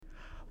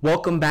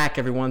Welcome back,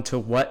 everyone, to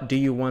What Do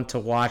You Want to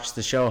Watch,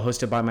 the show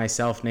hosted by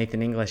myself,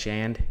 Nathan English,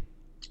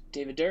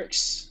 David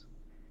Dirks.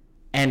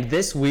 and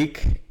this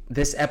week,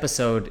 this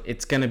episode,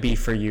 it's going to be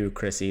for you,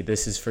 Chrissy.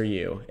 This is for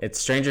you. It's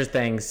Stranger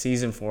Things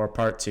Season 4,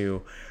 Part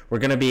 2. We're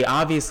going to be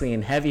obviously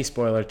in heavy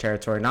spoiler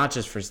territory, not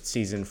just for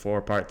Season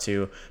 4, Part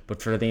 2, but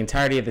for the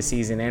entirety of the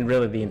season and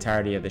really the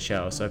entirety of the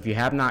show. So if you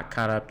have not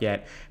caught up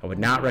yet, I would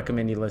not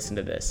recommend you listen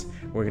to this.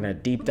 We're going to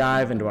deep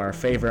dive into our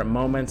favorite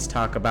moments,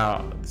 talk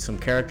about some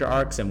character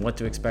arcs, and what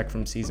to expect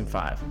from Season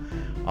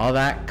 5. All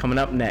that coming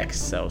up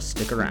next, so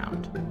stick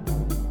around.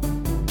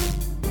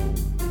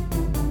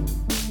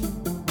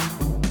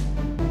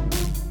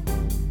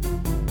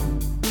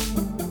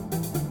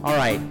 All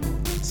right,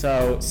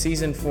 so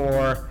Season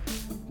 4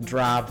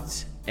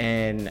 dropped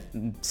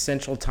in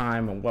Central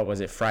Time, what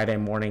was it, Friday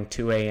morning,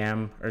 2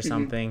 a.m. or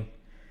something.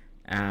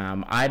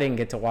 I didn't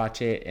get to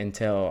watch it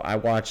until I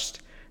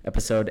watched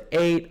Episode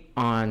 8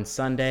 on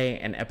Sunday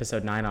and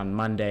Episode 9 on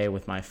Monday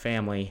with my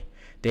family.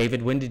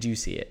 David, when did you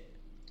see it?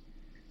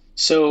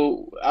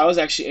 So I was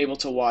actually able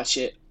to watch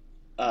it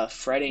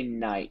Friday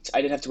night.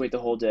 I didn't have to wait the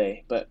whole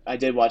day, but I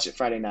did watch it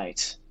Friday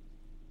night.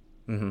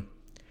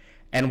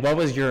 And what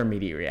was your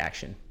immediate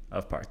reaction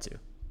of Part 2?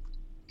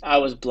 I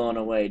was blown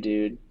away,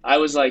 dude. I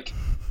was like,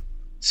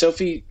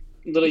 Sophie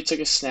literally took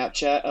a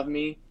Snapchat of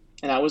me,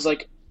 and I was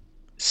like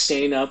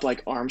standing up,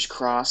 like arms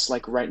crossed,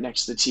 like right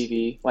next to the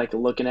TV, like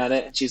looking at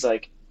it, and she's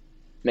like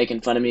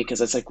making fun of me because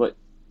that's like what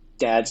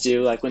dads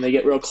do. Like when they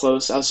get real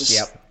close,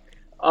 Yep.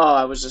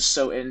 I was just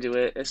so into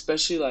it,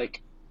 especially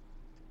like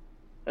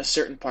a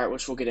certain part,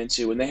 which we'll get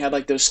into, when they had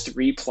like those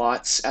three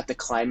plots at the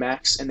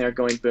climax and they're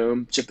going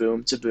boom to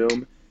boom to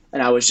boom,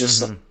 and I was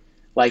just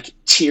like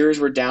tears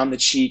were down the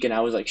cheek and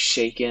I was like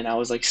shaking. I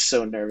was like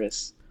so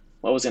nervous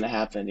what was going to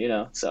happen.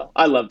 So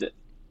I loved it.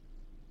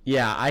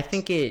 Yeah, I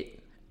think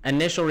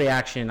initial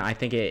reaction, I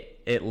think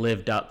it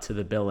lived up to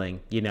the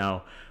billing. Yeah.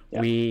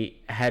 We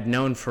had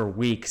known for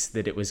weeks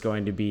that it was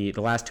going to be,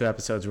 the last two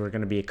episodes were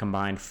going to be a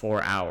combined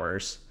 4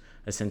 hours,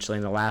 essentially,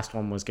 and the last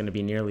one was going to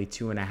be nearly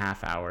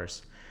 2.5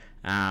 hours.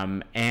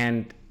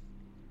 And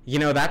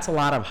that's a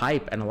lot of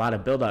hype and a lot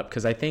of build-up,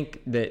 because I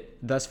think that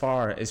thus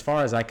far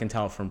as I can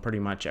tell from pretty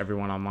much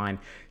everyone online,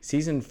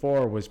 Season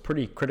 4 was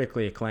pretty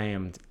critically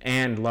acclaimed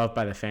and loved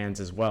by the fans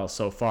as well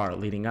so far,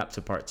 leading up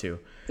to Part 2.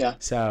 Yeah.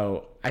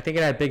 So I think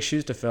it had big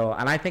shoes to fill,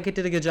 and I think it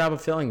did a good job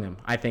of filling them.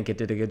 I think it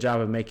did a good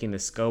job of making the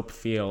scope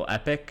feel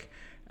epic,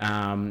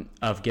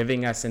 of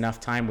giving us enough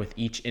time with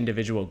each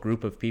individual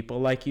group of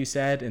people, like you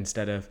said,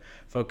 instead of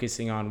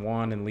focusing on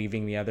one and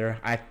leaving the other.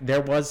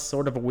 There was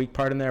sort of a weak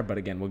part in there, but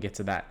again, we'll get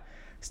to that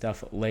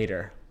stuff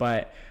later.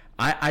 But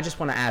I just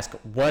want to ask,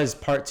 was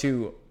Part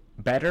 2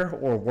 better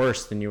or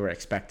worse than you were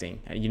expecting?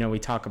 We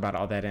talk about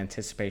all that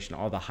anticipation,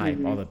 all the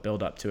hype, all the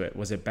build up to it.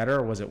 Was it better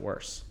or was it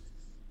worse?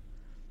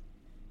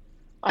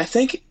 I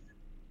think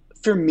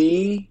for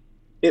me,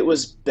 it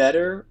was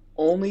better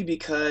only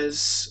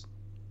because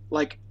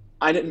like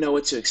I didn't know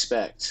what to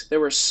expect. There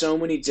were so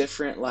many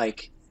different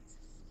like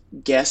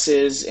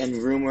guesses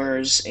and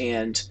rumors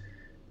and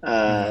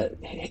uh,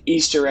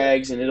 Easter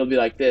eggs, and it'll be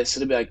like this,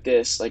 it'll be like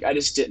this. Like I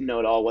just didn't know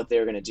at all what they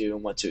were gonna do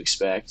and what to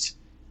expect.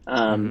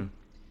 Um,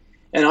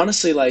 and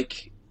honestly,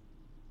 like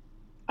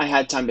I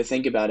had time to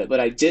think about it,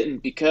 but I didn't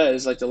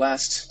because like the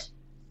last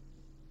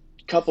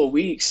couple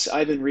weeks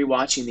I've been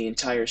rewatching the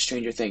entire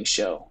Stranger Things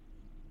show.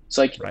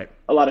 So like Right.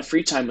 a lot of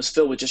free time was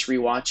filled with just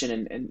rewatching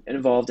and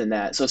involved in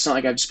that. So it's not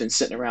like I've just been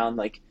sitting around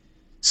like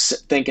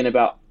thinking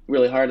about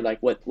really hard like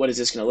what is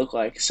this going to look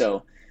like.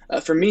 So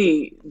for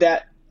me,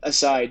 that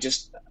aside,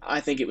 just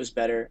I think it was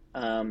better.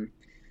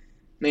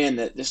 Man,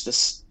 the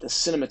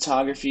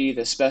cinematography,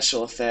 the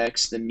special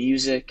effects, the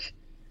music,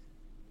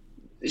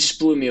 it just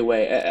blew me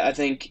away. I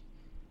think.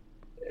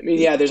 I mean,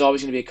 yeah, there's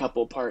always going to be a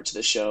couple parts of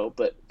the show,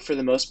 but for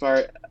the most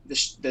part,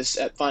 this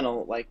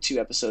final like two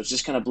episodes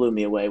just kind of blew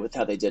me away with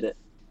how they did it.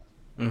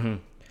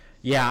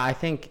 Yeah, I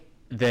think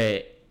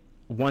that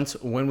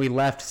when we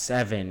left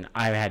 7,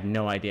 I had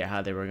no idea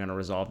how they were going to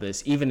resolve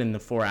this, even in the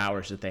 4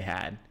 hours that they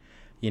had.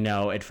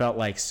 It felt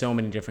like so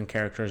many different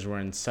characters were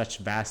in such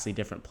vastly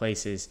different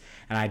places,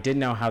 and I didn't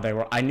know how they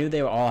were. I knew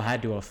they all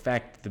had to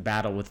affect the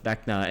battle with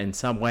Vecna in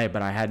some way,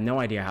 but I had no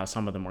idea how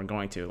some of them were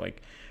going to.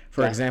 Like,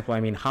 for Yeah. example,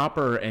 I mean,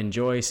 Hopper and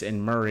Joyce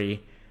and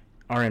Murray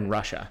are in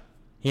Russia.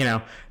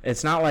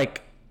 It's not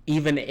like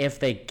even if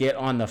they get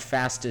on the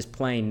fastest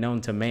plane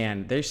known to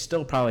man, they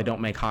still probably don't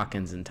make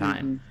Hawkins in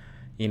time.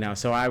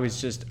 So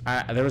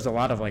there was a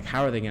lot of like,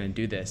 how are they going to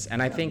do this?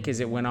 And I think as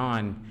it went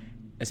on,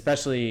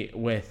 especially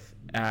with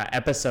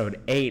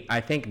episode 8, I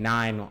think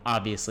 9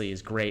 obviously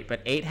is great,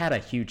 but 8 had a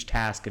huge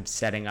task of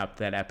setting up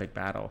that epic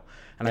battle.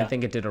 And I Yeah.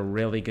 think it did a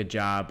really good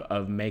job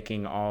of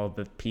making all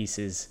the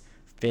pieces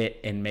fit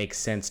and make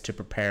sense to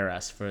prepare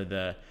us for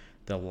the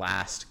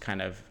last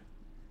kind of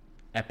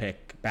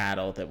epic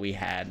battle that we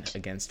had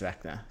against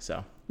Vecna.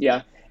 So,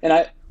 Yeah,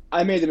 and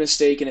I made the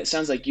mistake, and it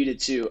sounds like you did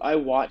too. I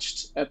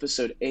watched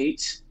episode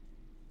 8,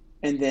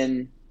 and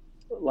then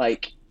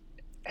like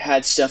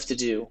had stuff to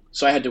do,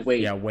 so I had to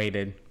wait. yeah,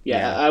 waited. Yeah,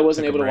 Yeah, I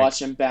wasn't took a able to break. watch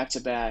them back to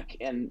back,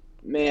 and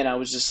man, I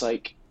was just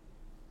like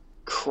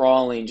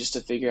crawling just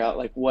to figure out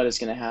like what is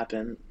going to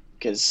happen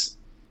because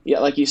yeah,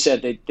 like you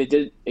said, they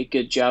did a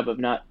good job of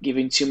not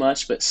giving too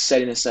much, but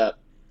setting us up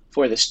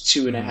for this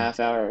two and a Hmm. half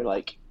hour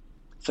like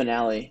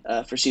finale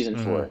for season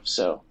Hmm. 4.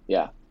 So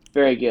yeah,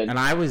 very good. And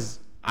I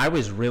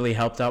was really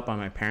helped out by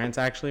my parents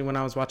actually when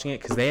I was watching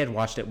it because they had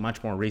watched it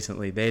much more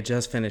recently. They had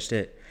just finished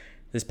it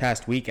this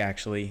past week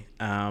actually.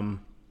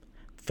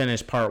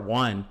 Finished part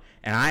one,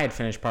 and I had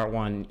finished part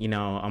one,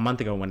 a month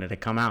ago when it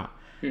had come out.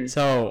 Hmm.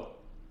 So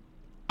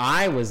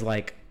I was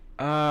like,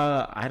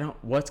 I don't,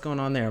 what's going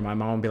on there? My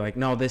mom would be like,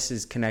 no, this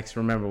is connects.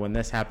 Remember when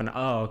this happened?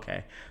 Oh,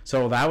 okay.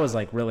 So that was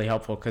like really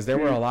helpful because there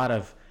were Hmm. a lot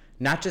of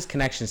not just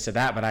connections to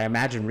that, but I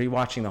imagine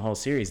rewatching the whole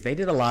series, they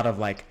did a lot of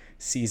like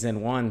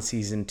season one,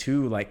 season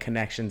two, like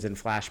connections and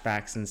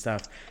flashbacks and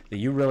stuff that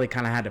you really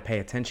kind of had to pay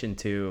attention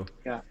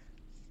Yeah.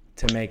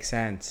 to make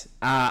sense.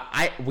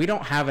 We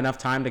don't have enough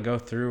time to go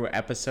through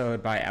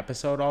episode by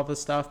episode all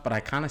this stuff, but I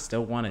kind of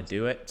still want to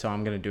do it, so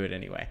I'm gonna do it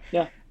anyway.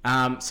 Yeah.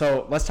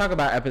 So let's talk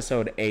about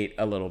episode 8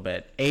 a little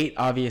bit. 8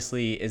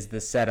 obviously is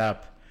the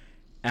setup,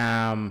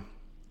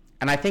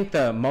 and I think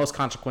the most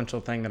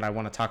consequential thing that I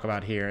want to talk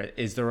about here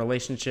is the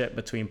relationship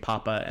between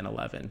Papa and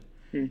Eleven.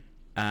 Hmm.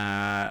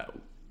 Uh,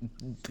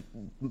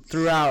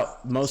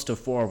 Throughout most of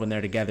 4 when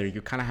they're together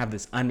you kind of have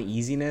this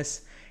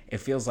uneasiness. It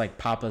feels like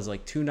Papa's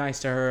like too nice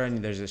to her and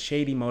there's a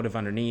shady motive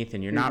underneath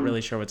and you're not Hmm.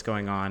 really sure what's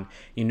going on.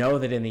 You know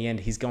that in the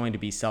end he's going to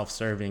be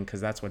self-serving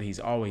because that's what he's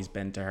always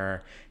been to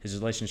her. His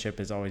relationship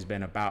has always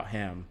been about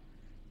him.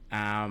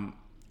 um,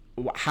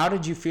 how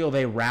did you feel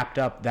they wrapped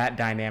up that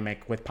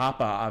dynamic with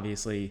Papa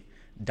obviously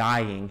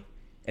dying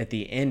at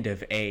the end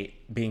of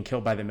 8, being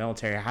killed by the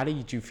military? How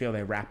did you feel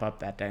they wrap up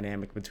that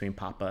dynamic between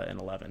Papa and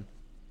Eleven?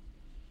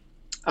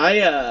 I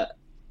uh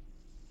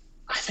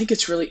I think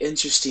it's really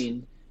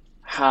interesting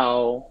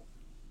how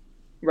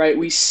right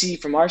we see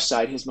from our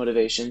side his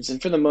motivations,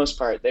 and for the most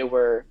part they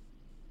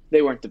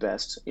weren't the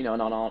best, in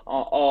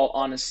all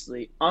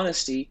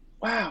honesty.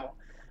 Wow.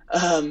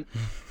 Um,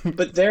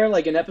 but there,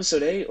 like in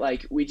episode 8,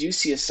 like we do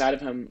see a side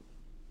of him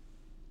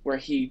where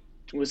he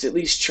was at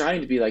least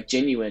trying to be like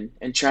genuine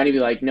and trying to be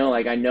like, no,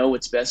 like I know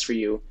what's best for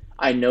you.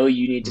 I know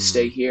you need to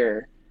stay Mm-hmm.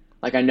 here.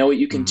 Like I know what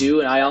you can Mm-hmm. do,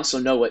 and I also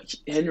know what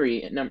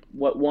Henry and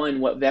what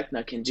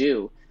Vecna can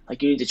do.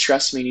 Like you need to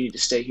trust me. And you need to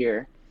stay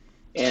here.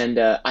 And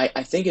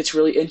I think it's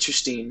really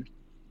interesting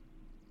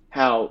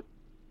how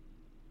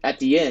at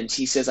the end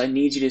he says, "I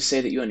need you to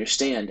say that you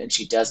understand," and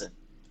she doesn't.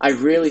 I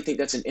really think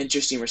that's an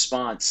interesting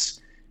response.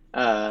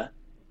 Uh,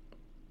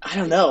 I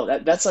don't know.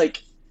 That's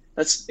like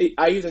that's.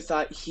 I either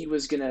thought he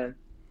was gonna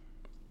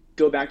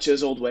go back to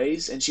his old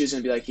ways, and she was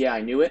gonna be like, "Yeah,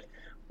 I knew it,"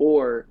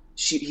 or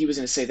he was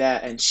gonna say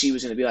that, and she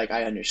was gonna be like,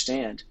 "I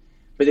understand."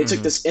 But they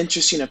took Mm-hmm. this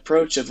interesting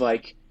approach of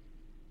like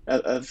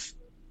of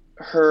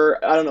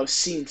her, I don't know,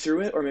 seeing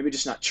through it, or maybe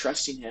just not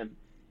trusting him,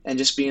 and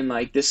just being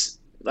like this,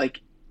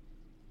 like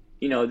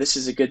this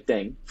is a good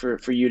thing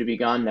for you to be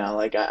gone now.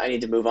 Like I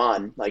need to move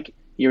on. Like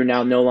you're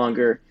now no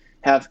longer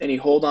have any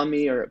hold on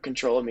me or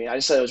control of me. I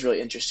just thought it was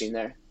really interesting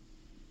there.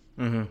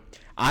 Mm-hmm.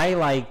 I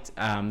liked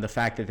the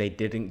fact that they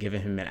didn't give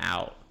him an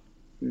out.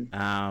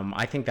 Mm,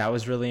 I think that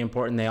was really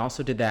important. They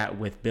also did that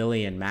with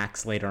Billy and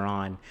Max later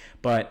on.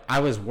 But I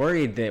was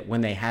worried that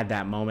when they had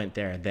that moment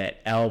there,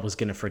 that Elle was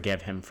going to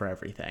forgive him for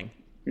everything.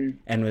 mm,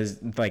 And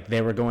was like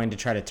they were going to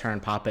try to turn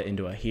Papa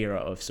into a hero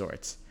of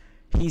sorts.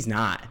 He's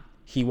not.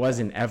 He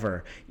wasn't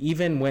ever.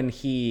 Even when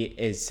he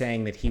is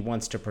saying that he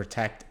wants to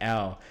protect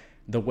Elle,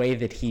 the way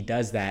that he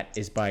does that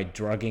is by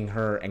drugging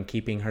her and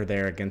keeping her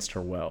there against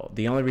her will.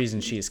 The only reason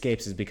she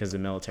escapes is because the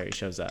military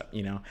shows up.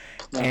 yeah,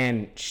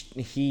 And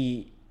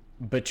he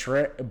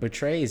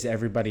betrays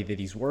everybody that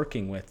he's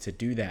working with to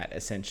do that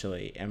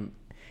essentially. And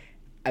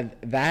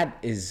that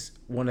is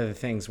one of the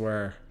things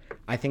where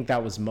I think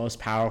that was most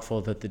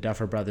powerful, that the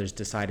Duffer Brothers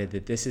decided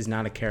that this is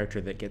not a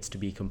character that gets to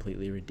be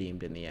completely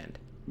redeemed in the end,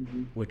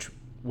 hmm, which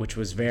which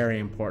was very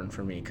important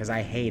for me because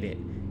I hate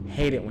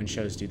it when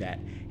shows do that.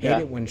 Hate yeah,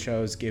 it when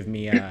shows give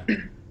me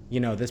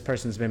this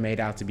person's been made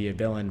out to be a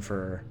villain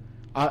for.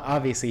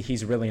 Obviously,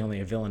 he's really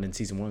only a villain in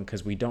season 1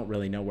 because we don't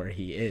really know where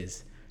he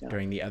is yeah,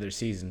 during the other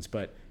seasons.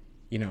 But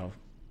you know,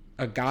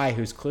 a guy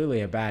who's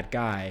clearly a bad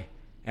guy,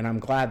 and I'm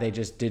glad they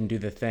just didn't do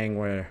the thing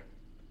where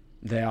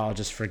they all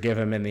just forgive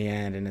him in the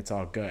end and it's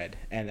all good.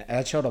 And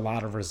that showed a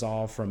lot of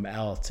resolve from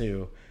Elle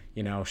too.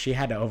 She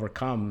had to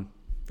overcome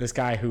this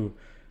guy who,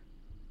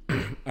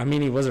 I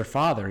mean, he was her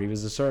father. He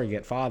was a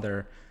surrogate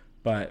father,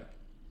 but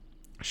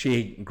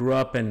she grew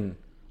up and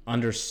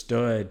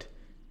understood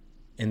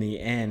in the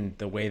end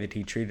the way that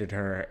he treated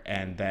her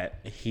and that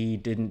he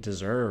didn't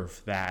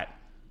deserve that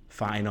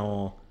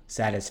final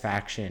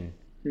satisfaction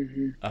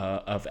hmm,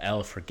 of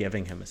Elle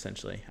forgiving him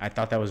essentially. I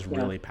thought that was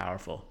yeah, really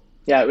powerful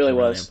yeah. It really and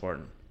really was.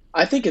 important.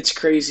 I think it's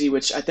crazy,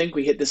 which I think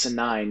we hit this in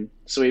 9,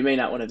 so we may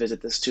not want to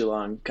visit this too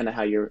long. Kind of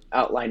how your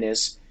outline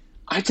is.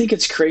 I think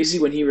it's crazy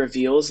when he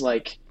reveals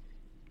like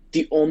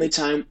the only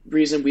time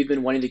reason we've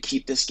been wanting to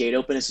keep this gate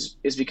open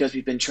is because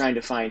we've been trying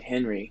to find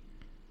Henry.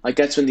 Like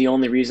that's been the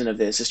only reason of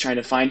this is trying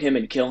to find him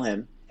and kill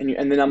him.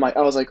 And then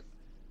I was like,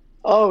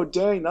 Oh,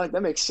 dang, like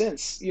that makes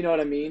sense. You know what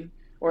I mean?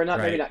 Or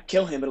not, maybe Right. not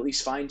kill him, but at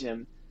least find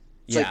him.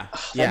 It's like, Yeah.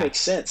 that Yeah. makes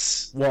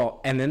sense.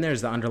 Well, and then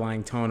there's the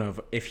underlying tone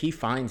of if he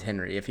finds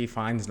Henry, if he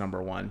finds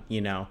number one,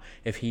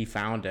 if he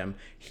found him,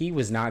 he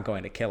was not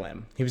going to kill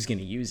him. He was going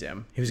to use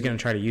him. He was going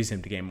to try to use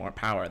him to gain more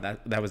power.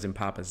 That was in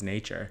Papa's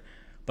nature.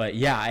 But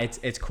yeah,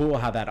 it's cool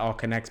how that all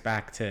connects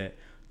back to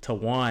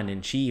one.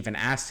 And she even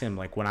asked him,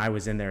 like, when I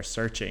was in there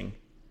searching,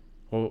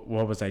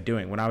 what was I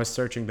doing? When I was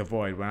searching the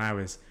void, when I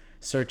was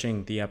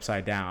searching the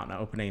upside down,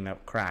 opening the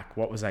crack,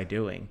 what was I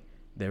doing?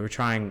 They were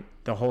trying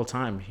the whole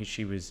time.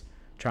 She was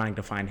trying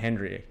to find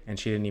Henry, and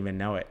she didn't even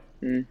know it,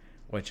 Mm,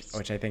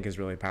 which I think is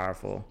really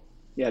powerful.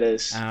 yeah, it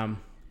is.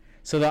 Um,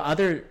 so the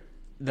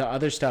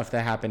other stuff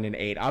that happened in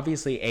eight,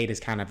 obviously eight is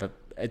kind of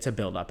it's a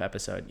build up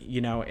episode.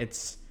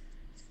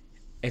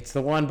 It's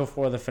the one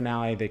before the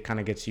finale that kind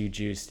of gets you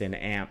juiced and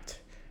amped.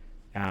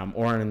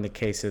 Or in the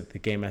case of the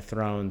Game of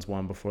Thrones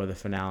one before the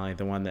finale,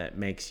 the one that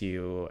makes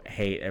you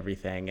hate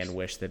everything and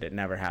wish that it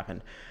never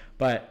happened.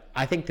 But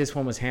I think this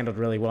one was handled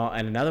really well.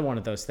 And another one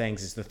of those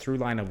things is the through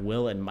line of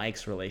Will and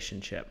Mike's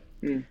relationship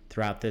Mm.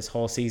 throughout this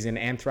whole season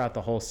and throughout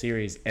the whole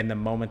series. And the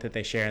moment that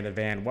they share in the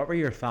van, what were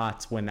your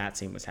thoughts when that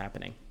scene was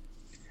happening?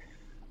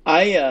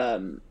 I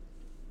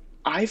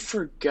I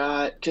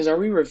forgot because are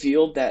we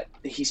revealed that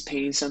he's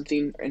painting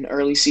something in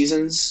early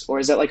seasons, or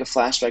is that like a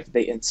flashback that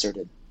they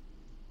inserted?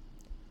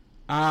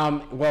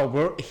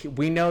 Well,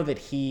 we know that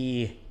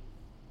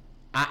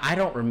I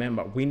don't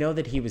remember. We know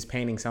that he was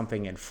painting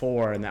something in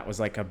four, and that was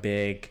like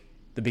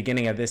the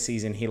beginning of this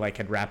season. He like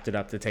had wrapped it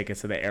up to take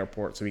us to the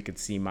airport so we could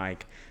see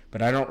Mike.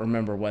 But I don't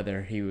remember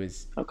whether he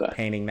was Okay,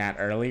 painting that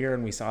earlier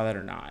and we saw that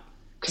or not.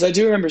 because I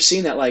do remember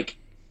seeing that.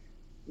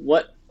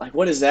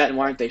 What is that, and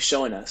why aren't they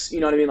showing us? You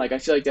know what I mean? Like I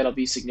feel like that'll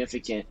be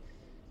significant,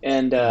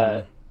 and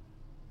Mm-hmm.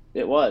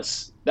 it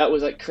was. That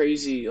was like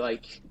crazy.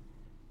 Like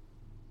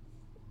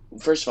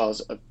first of all, it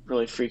was a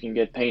really freaking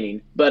good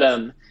painting, but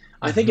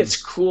I think Mm-hmm.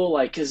 it's cool,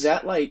 like because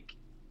that like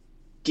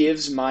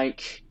gives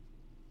Mike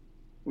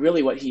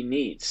really what he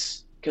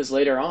needs. Because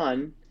later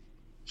on,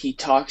 he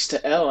talks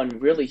to Elle,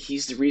 and really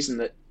he's the reason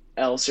that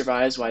Elle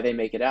survives. Why they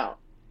make it out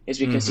is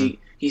because Mm-hmm.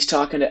 he's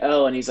talking to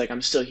Elle, and he's like,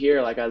 "I'm still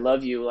here. Like I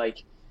love you. Like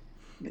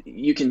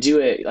you can do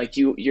it. Like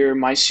you're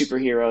my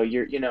superhero.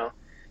 You're."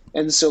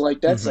 And so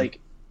like that's Mm-hmm.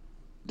 like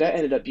that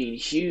ended up being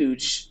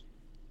huge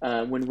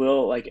when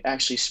Will like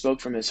actually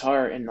spoke from his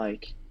heart, and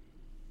like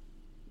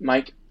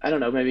Mike, I don't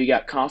know, maybe he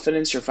got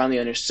confidence or finally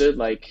understood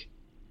like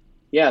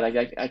yeah,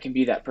 like I can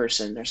be that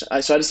person. So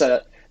I just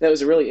thought that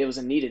was it was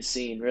a needed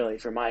scene really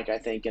for Mike, I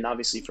think, and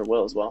obviously for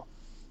Will as well.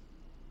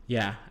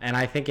 Yeah, and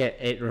I think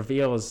it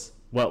reveals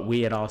what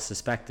we had all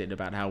suspected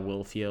about how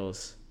Will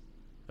feels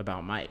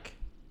about Mike.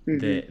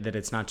 Hmm. That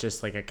it's not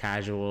just like a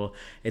casual,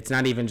 it's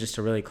not even just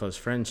a really close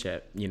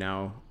friendship.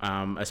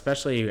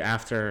 Especially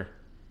after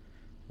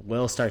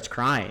Will starts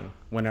crying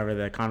whenever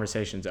the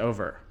conversation's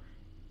over.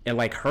 It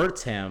like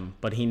hurts him,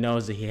 but he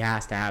knows that he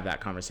has to have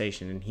that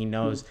conversation, and he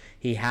knows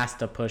he has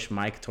to push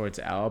Mike towards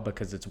Elle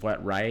because it's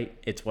what's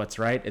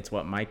right, it's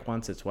what Mike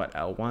wants, it's what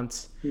Elle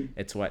wants,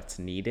 it's what's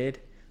needed.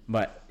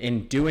 But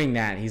in doing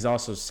that, he's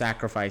also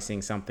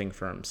sacrificing something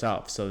for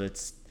himself. So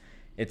it's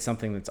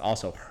something that's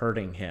also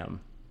hurting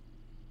him,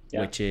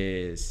 Yeah. which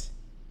is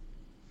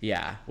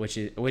yeah, which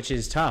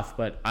is tough,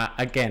 but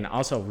again,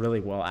 also really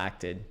well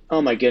acted.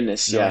 Oh my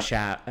goodness, Noah yeah.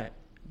 Shat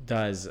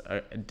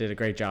did a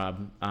great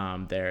job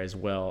there as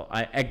well.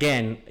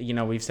 Again,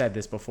 we've said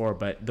this before,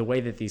 but the way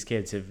that these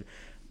kids have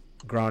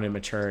grown and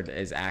matured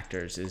as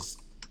actors is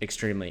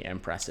extremely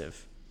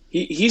impressive.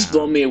 He's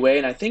blown Um, me away,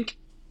 and I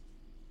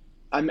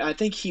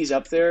think he's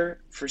up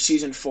there for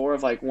season four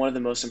of like one of the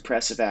most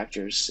impressive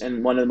actors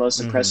and one of the most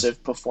mhm.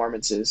 impressive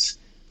performances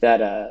that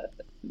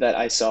that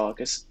I saw.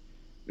 Because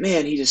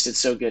man, he just did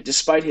so good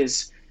despite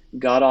his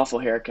god awful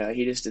haircut.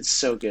 He just did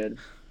so good.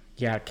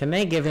 Yeah, can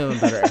they give him a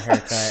better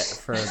haircut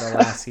for the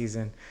last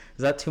season?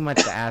 Is that too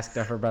much to ask,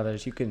 Duffer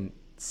Brothers? You can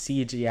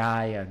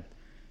CGI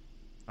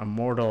a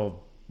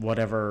mortal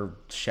whatever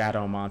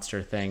shadow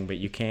monster thing, but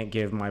you can't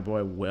give my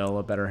boy Will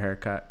a better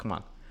haircut. Come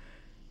on.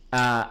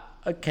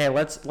 Okay,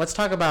 let's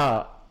talk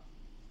about.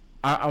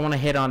 I want to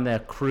hit on the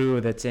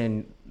crew that's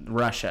in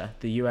Russia,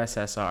 the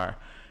USSR.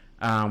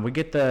 We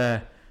get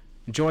the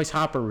Joyce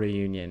Hopper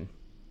reunion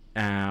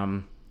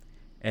um,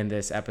 in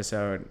this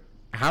episode.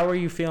 How are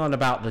you feeling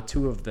about the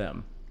two of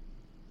them?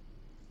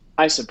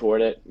 I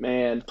support it,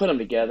 man. Put them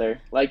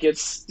together. Like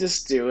it's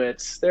just do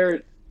it.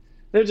 They're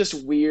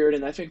just weird,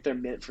 and I think they're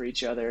meant for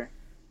each other.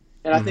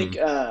 And I Mm-hmm. think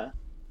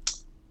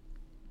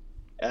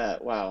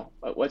wow,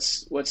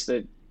 what's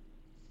the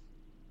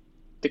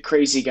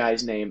crazy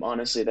guy's name?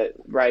 Honestly, that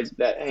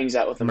hangs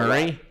out with him a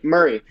lot. Murray,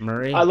 Murray.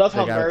 I Murray, love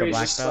the how guy with the Murray's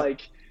black just belt.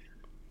 like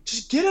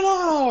just get it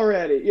on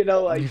already.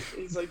 Like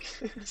he's like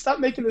stop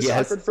making this Yes,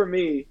 awkward for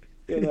me.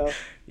 You know.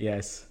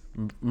 yes.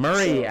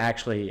 Murray So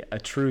actually a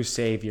true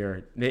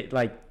savior.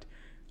 Like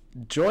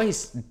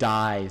Joyce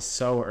dies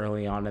so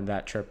early on in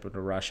that trip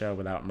to Russia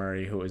without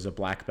Murray, who is a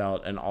black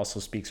belt and also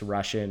speaks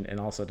Russian and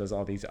also does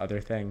all these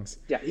other things.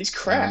 Yeah, he's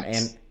cracked.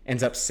 And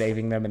ends up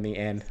saving them in the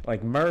end.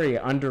 Like, Murray,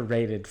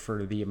 underrated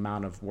for the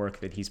amount of work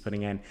that he's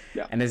putting in.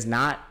 Yeah. And is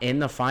not in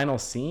the final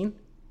scene.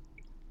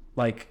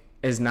 Like,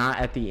 is not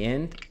at the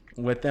end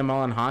with them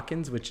all in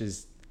Hawkins, which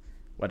is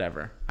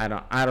whatever. I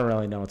don't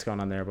really know what's going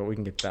on there, but we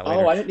can get to that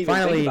later. Oh, I didn't even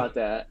think about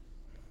that.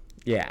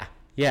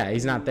 Yeah,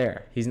 he's not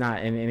there. He's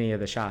not in any of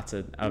the shots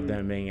of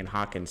them being in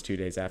Hawkins 2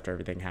 days after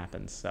everything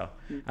happens. So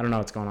I don't know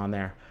what's going on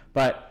there.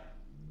 But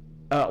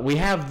we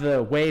have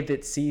the way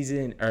that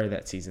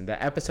the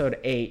episode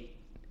 8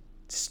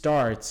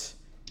 starts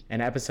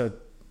and episode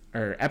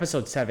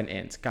 7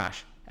 ends.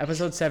 Gosh,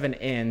 episode 7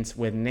 ends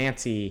with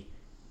Nancy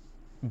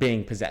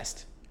being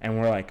possessed. And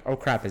we're like, oh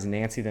crap, is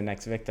Nancy the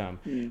next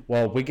victim?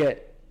 Well, we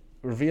get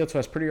revealed to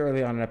us pretty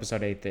early on in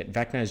episode 8 that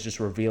Vecna is just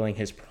revealing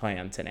his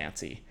plan to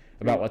Nancy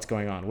about what's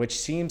going on, which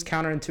seems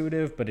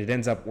counterintuitive, but it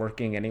ends up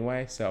working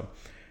anyway, so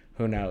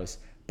who knows.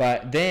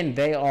 But then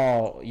they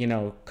all,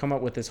 come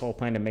up with this whole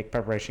plan to make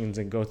preparations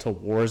and go to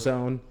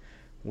Warzone,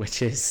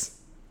 which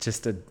is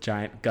just a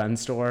giant gun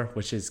store,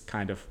 which is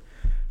kind of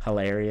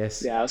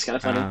hilarious. Yeah, it was kind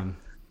of funny.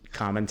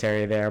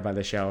 Commentary there by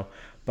the show.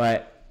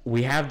 But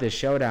we have this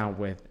showdown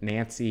with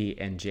Nancy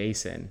and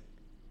Jason.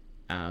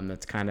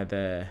 That's kind of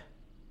the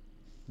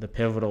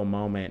pivotal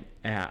moment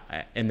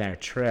in their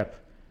trip.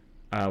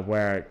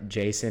 Where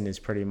Jason is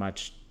pretty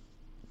much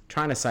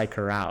trying to psych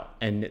her out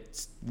and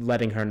it's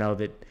letting her know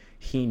that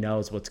he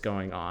knows what's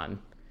going on.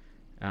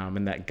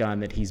 And that gun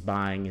that he's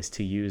buying is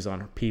to use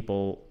on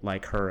people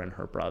like her and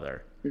her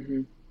brother.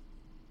 Mm-hmm.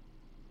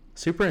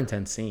 Super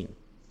intense scene.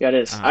 Yeah, it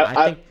is.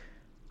 I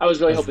was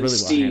really hoping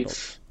really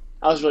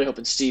I was really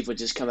hoping Steve would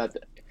just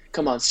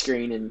come on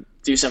screen and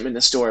do something in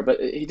the store, but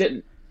he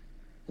didn't.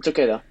 It's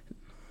okay, though.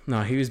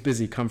 No, he was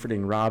busy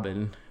comforting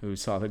Robin, who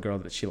saw the girl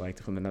that she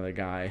liked with another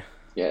guy.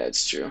 Yeah,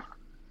 it's true.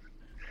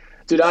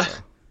 Dude,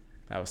 that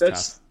was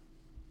tough.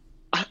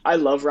 I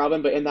love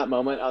Robin, but in that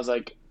moment, I was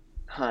like,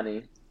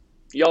 honey,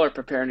 y'all are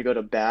preparing to go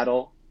to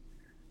battle.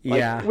 Like,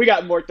 yeah. We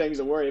got more things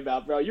to worry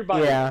about, bro. You're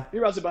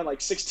about to buy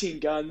like 16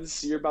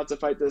 guns. You're about to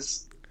fight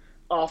this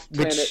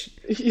off-planet,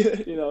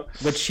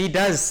 Which she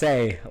does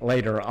say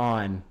later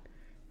on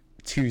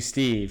to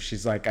Steve.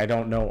 She's like, I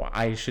don't know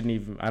why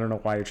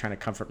you're trying to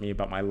comfort me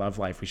about my love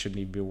life. We shouldn't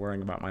even be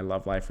worrying about my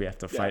love life. We have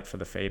to fight for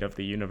the fate of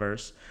the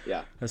universe.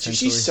 Yeah.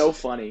 She's so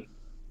funny.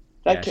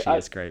 She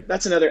is great.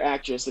 That's another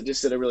actress that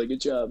just did a really good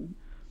job.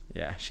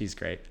 Yeah, she's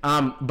great.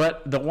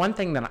 But the one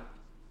thing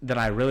that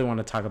I really want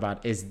to talk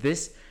about is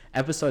this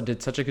episode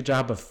did such a good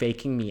job of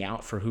faking me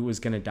out for who was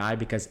going to die,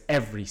 because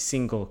every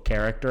single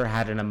character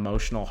had an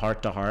emotional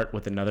heart-to-heart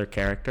with another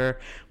character,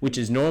 which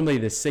is normally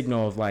the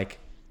signal of like,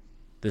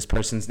 this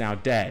person's now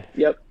dead.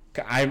 Yep.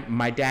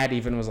 My dad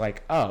even was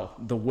like, oh,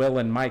 the Will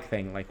and Mike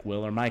thing, like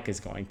Will or Mike is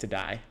going to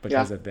die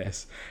because of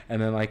this.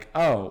 And then like,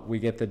 oh, we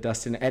get the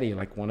Dustin Eddie,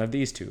 like one of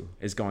these two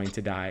is going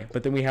to die.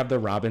 But then we have the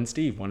Robin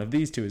Steve, one of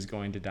these two is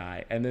going to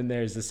die. And then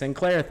there's the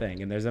Sinclair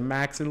thing, and there's a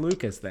Max and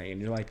Lucas thing.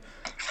 And you're like,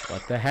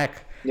 what the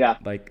heck? Yeah.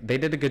 Like, they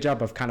did a good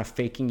job of kind of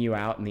faking you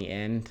out in the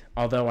end.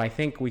 Although I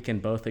think we can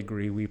both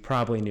agree we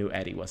probably knew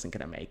Eddie wasn't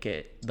going to make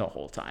it the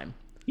whole time.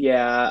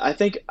 Yeah, I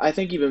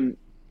think even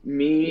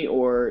me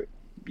or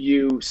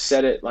you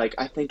said it, like,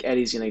 I think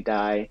Eddie's gonna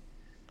die.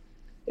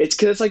 It's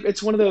because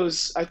it's one of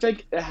those, I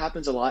think it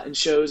happens a lot in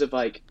shows of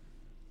like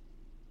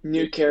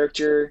new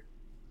character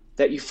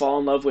that you fall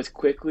in love with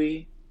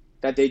quickly,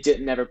 that they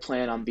didn't never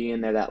plan on being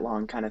there that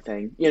long, kind of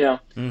thing,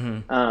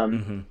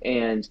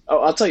 And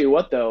I'll tell you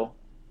what though,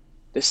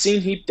 the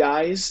scene he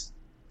dies,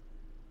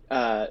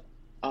 let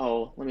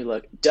me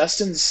look,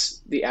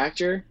 Dustin's the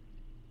actor,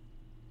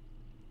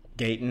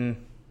 Gaten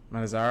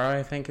Matarazzo,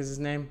 I think is his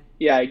name.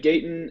 Yeah,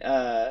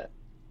 Gaten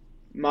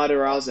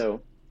Matarazzo.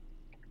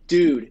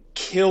 Dude,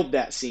 killed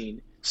that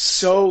scene.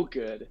 So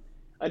good.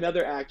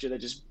 Another actor that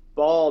just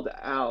balled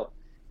out.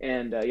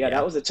 And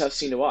that was a tough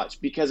scene to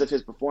watch because of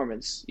his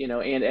performance,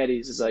 and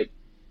Eddie's is like,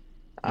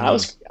 I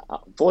was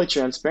fully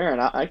transparent.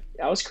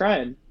 I was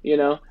crying,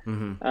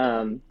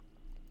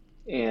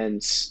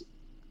 And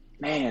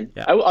man,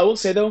 I will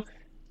say though,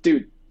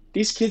 dude,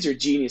 these kids are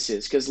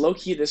geniuses, because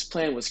low-key this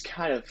plan was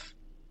kind of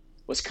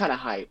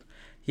hype.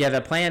 Yeah,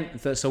 the plan.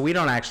 So we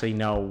don't actually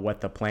know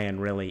what the plan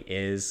really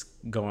is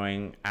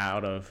going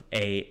out of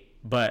 8,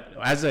 but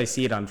as I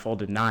see it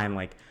unfolded 9,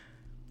 like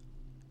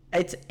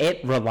it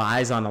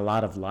relies on a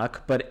lot of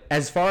luck. But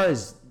as far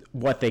as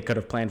what they could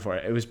have planned for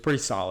it was pretty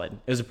solid.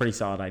 It was a pretty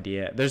solid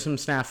idea. There's some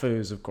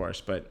snafus, of course,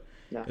 but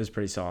it was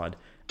pretty solid.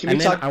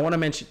 I want to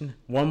mention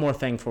one more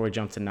thing before we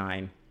jump to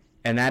 9,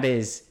 and that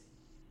is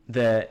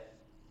the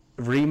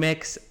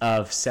remix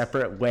of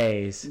Separate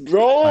Ways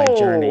by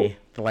Journey,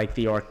 like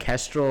the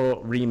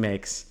orchestral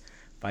remix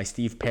by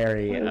Steve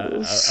Perry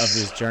of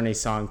this Journey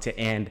song to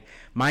end.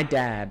 My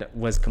dad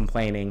was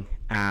complaining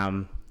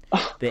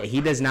that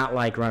he does not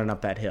like Running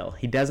Up That Hill.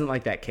 He doesn't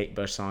like that Kate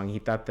Bush song. He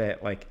thought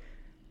that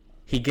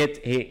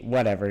he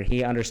whatever,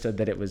 he understood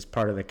that it was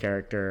part of the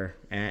character,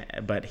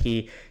 but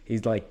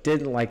he's like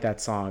didn't like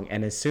that song.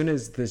 And as soon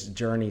as this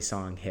Journey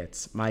song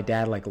hits, my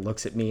dad like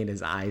looks at me and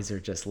his eyes are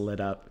just lit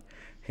up.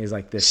 He's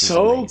like, this is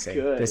So amazing.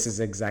 good. This is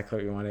exactly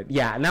what we wanted.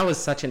 Yeah, and that was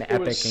such an It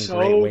epic was and so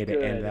great way to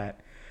good. end that,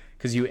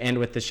 because you end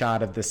with the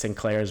shot of the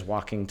Sinclairs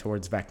walking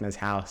towards Vecna's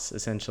house,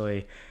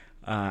 essentially,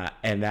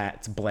 and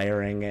that's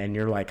blaring, and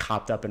you're like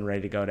hopped up and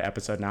ready to go to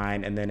episode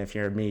 9. And then if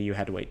you're me, you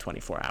had to wait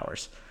 24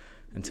 hours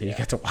until you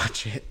get to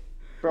watch it.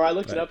 Bro, I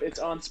looked it up. It's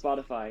on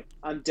Spotify.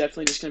 I'm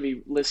definitely just gonna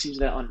be listening to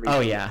that on repeat.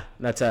 Oh yeah,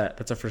 that's a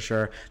for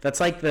sure. That's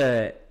like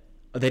they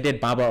did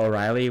Baba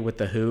O'Reilly with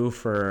the Who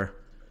for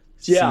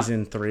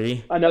season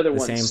 3. Another the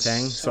one. same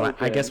thing. So I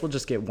good. guess we'll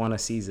just get one a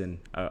season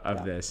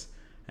of this,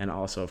 and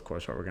also of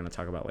course what we're going to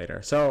talk about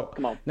later. So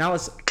Come on. now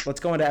let's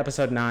go into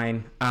episode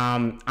 9.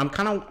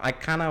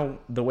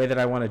 The way that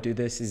I want to do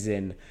this is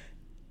in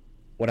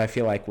what I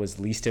feel like was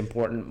least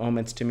important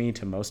moments to me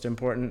to most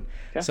important.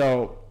 Okay.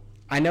 So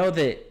I know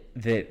that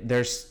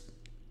there's.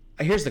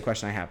 Here's the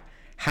question I have: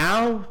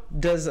 how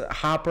does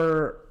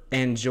Hopper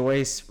and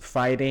Joyce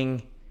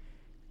fighting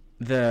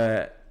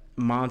the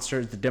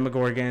monsters, the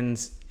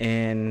Demogorgons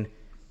in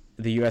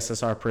the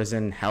USSR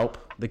prison help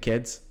the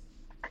kids?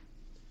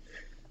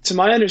 To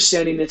my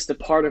understanding, it's the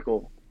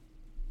particle.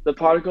 The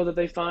particle that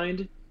they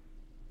find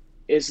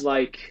is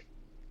like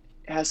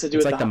has to do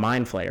It's with like the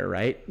mind flayer,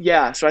 right?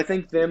 Yeah, so I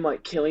think them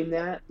like killing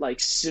that like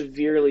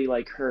severely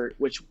like hurt,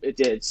 which it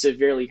did,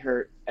 severely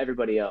hurt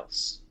everybody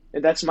else.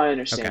 And that's my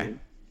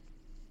understanding.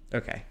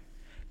 Okay.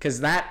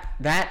 Because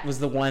that was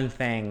the one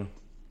thing.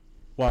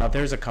 Well,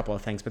 there's a couple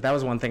of things, but that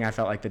was one thing I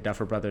felt like the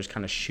Duffer Brothers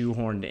kind of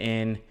shoehorned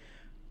in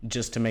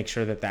just to make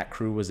sure that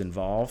crew was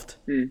involved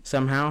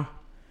somehow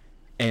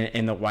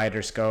in the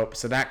wider scope.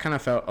 So that kind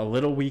of felt a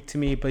little weak to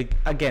me, but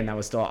again, that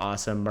was still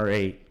awesome.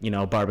 Murray,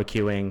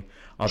 barbecuing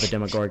all the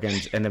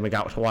Demogorgons, and then we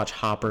got to watch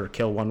Hopper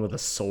kill one with a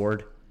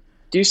sword.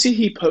 Do you see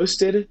he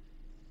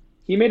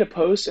made a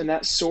post, and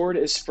that sword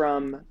is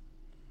from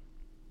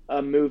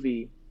a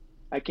movie.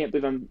 I can't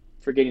believe I'm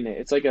forgetting it.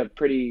 It's like a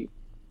pretty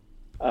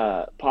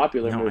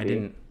popular movie. No, I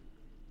didn't.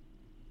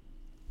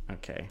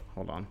 Okay,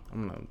 hold on.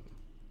 I'm gonna.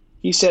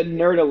 He said,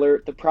 "Nerd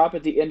alert! The prop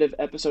at the end of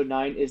episode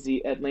 9 is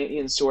the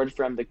Atlantean sword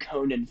from the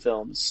Conan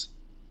films."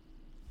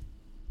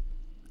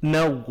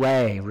 No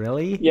way,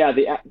 really? Yeah,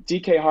 the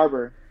DK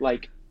Harbor,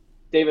 like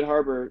David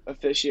Harbor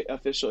official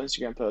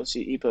Instagram post.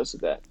 He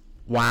posted that.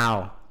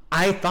 Wow,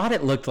 I thought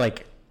it looked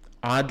like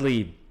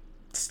oddly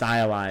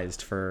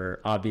stylized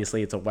for.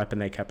 Obviously, it's a weapon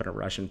they kept in a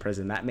Russian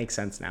prison. That makes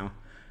sense now.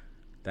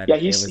 That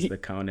it was the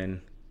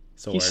Conan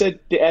sword. He said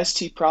the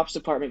ST props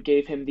department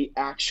gave him the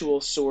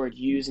actual sword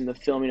used in the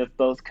filming of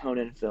both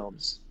Conan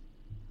films.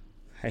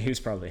 He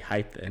was probably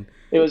hyped then.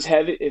 It was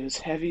heavy. It was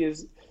heavy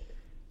as.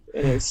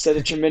 And it's such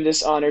a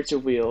tremendous honor to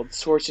wield.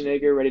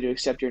 Schwarzenegger, ready to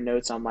accept your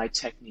notes on my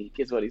technique,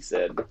 is what he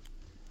said.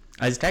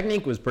 His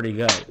technique was pretty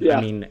good. Yeah.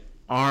 I mean,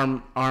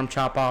 arm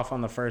chop off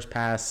on the first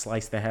pass,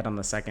 slice the head on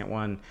the second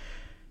one.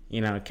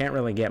 Can't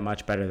really get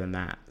much better than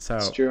that. So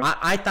It's true.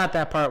 I thought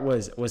that part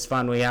was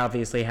fun. We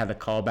obviously had the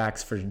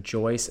callbacks for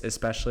Joyce,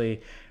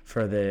 especially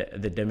for the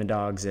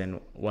Demodogs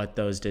and what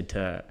those did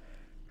to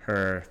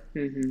her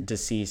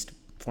deceased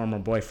former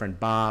boyfriend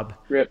Bob.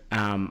 Rip.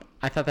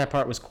 I thought that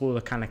part was cool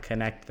to kind of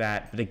connect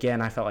that, but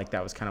again, I felt like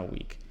that was kind of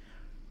weak.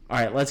 All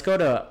right, let's go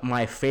to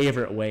my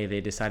favorite way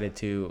they decided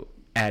to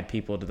add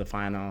people to the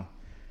final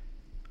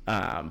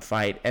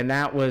fight, and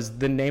that was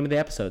the name of the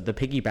episode, the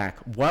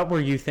piggyback. What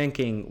were you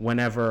thinking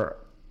whenever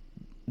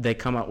they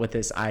come up with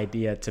this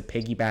idea to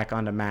piggyback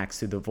onto Max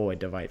through the void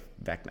to fight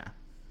Vecna?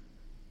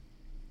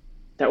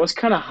 That was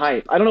kind of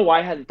hype. I don't know why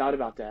I hadn't thought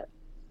about that.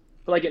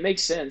 But, like, it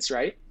makes sense,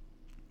 right?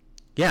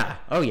 Yeah.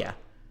 Oh, yeah.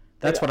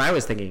 That's what I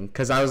was thinking,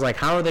 because I was like,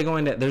 how are they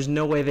going to... There's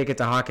no way they get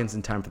to Hawkins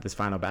in time for this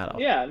final battle.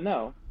 Yeah,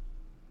 no.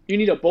 You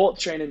need a bullet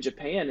train in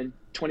Japan in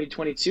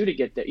 2022 to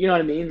get there. You know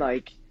what I mean?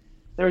 Like,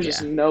 there was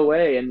just no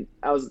way. And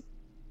it was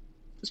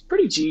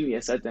pretty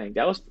genius, I think.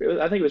 I think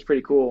it was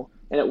pretty cool.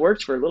 And it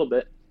worked for a little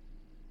bit.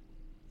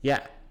 Yeah.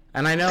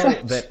 And I know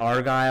that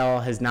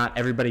Argyle is not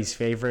everybody's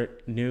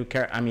favorite new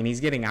character. I mean, he's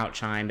getting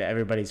outshined.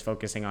 Everybody's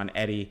focusing on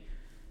Eddie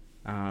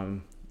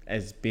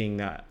as being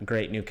the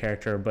great new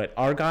character. But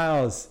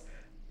Argyle's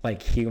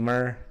like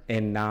humor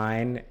in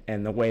 9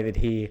 and the way that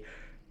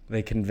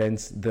they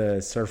convinced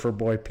the Surfer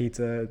Boy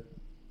Pizza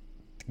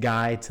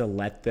guy to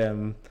let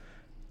them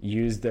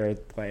use their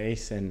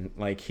place, and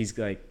like he's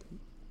like,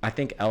 I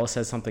think Elle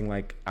says something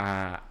like,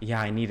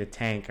 yeah, I need a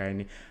tank, or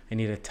I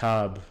need a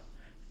tub,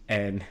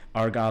 and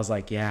Argyle's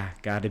like, yeah,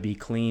 gotta be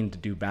clean to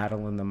do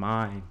battle in the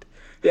mind.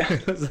 Yeah.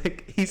 It was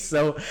like, his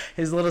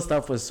little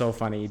stuff was so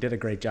funny. He did a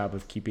great job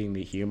of keeping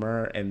the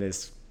humor in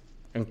this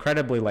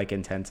incredibly like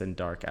intense and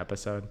dark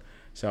episode.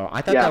 So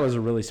I thought that was a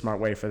really smart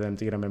way for them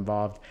to get him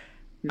involved.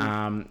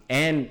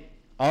 And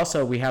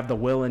also we have the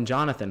Will and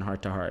Jonathan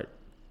heart-to-heart,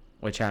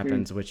 which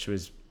happens, which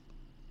was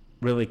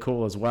really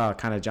cool as well.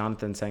 Kind of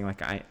Jonathan saying,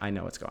 like, I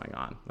know what's going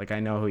on. Like, I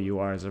know who you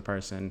are as a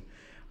person.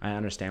 I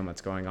understand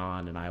what's going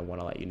on, and I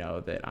want to let you know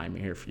that I'm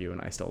here for you,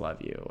 and I still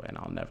love you, and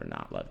I'll never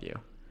not love you.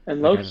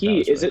 And Like low I thought that key,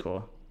 was really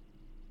cool.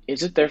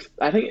 is it their?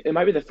 I think it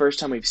might be the first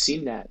time we've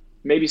seen that.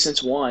 Maybe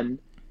since one,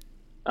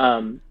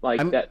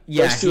 like that.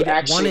 Yeah, Those he two did one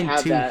actually and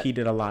have two. that. He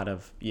did a lot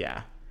of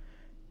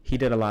he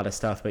did a lot of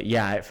stuff. But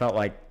yeah, it felt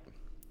like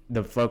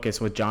the focus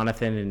with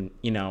Jonathan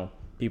and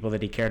people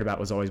that he cared about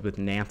was always with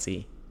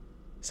Nancy.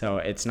 So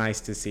it's nice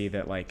to see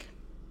that like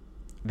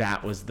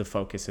that was the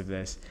focus of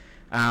this.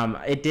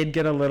 It did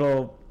get a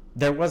little.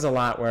 There was a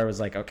lot where I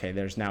was like, okay,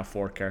 there's now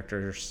 4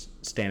 characters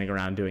standing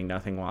around doing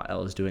nothing while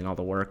Elle is doing all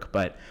the work.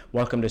 But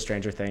welcome to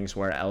Stranger Things,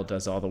 where Elle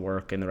does all the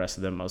work and the rest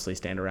of them mostly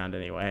stand around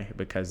anyway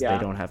because they Yeah,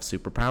 don't have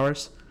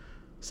superpowers.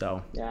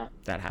 So yeah,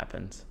 that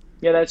happens.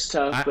 yeah. That's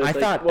tough. I, But I like,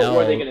 thought what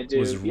were they Elle gonna do?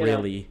 was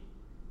really.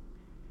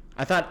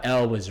 I thought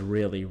Elle was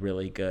really,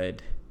 really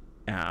good.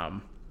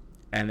 And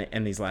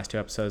in these last 2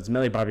 episodes,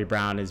 Millie Bobby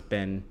Brown has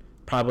been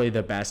probably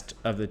the best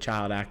of the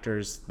child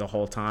actors the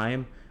whole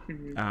time.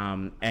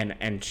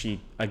 And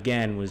she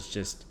again was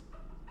just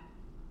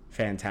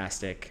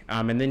fantastic.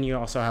 And then you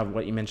also have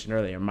what you mentioned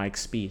earlier,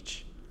 Mike's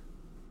speech.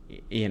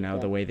 Yeah,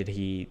 The way that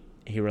he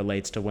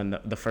relates to when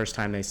the first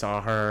time they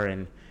saw her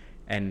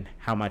and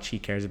how much he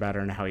cares about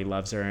her and how he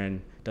loves her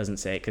and doesn't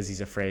say it because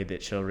he's afraid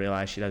that she'll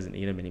realize she doesn't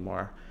need him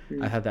anymore.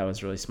 I thought that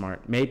was really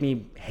smart. Made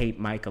me hate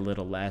Mike a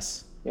little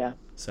less. yeah,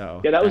 So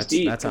yeah. That was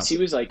deep that's because up. he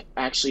was like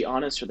actually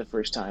honest for the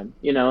first time.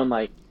 And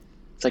like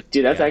it's like,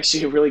 dude, that's Yeah,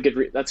 actually a really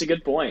good. That's a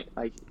good point.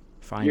 Like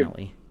you're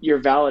finally. you're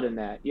valid in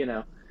that.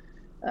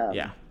 Um,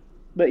 Yeah.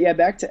 but yeah,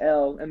 back to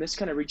Elle, and this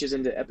kind of reaches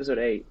into episode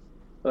 8.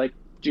 Like,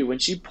 dude, when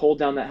she pulled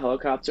down that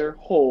helicopter,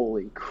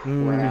 holy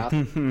crap,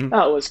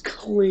 that was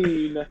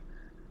clean.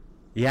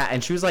 Yeah,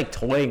 and she was like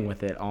toying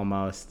with it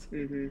almost,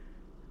 Hmm.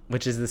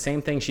 which is the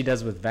same thing she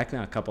does with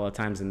Vecna a couple of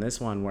times in this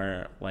one,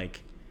 where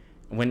like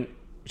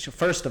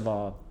first of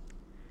all,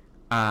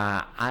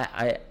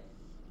 I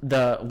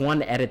the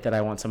one edit that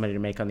I want somebody to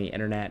make on the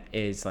internet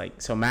is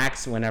like, so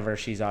Max, whenever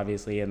she's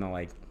obviously in the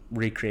like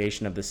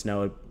recreation of the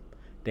snow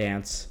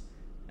dance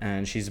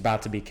and she's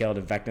about to be killed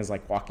and Vecna's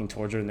like walking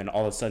towards her and then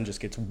all of a sudden just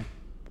gets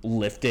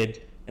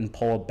lifted and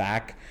pulled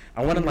back.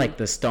 I wanted like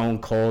the Stone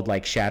Cold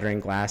like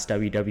shattering glass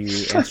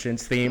WWE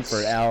entrance theme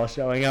for Elle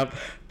showing up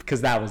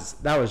because that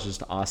was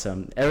just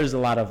awesome. There was a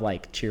lot of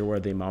like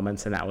cheerworthy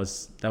moments and that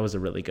was a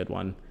really good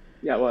one.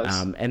 Yeah, it was.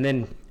 And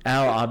then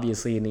Elle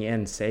obviously in the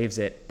end saves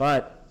it,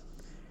 but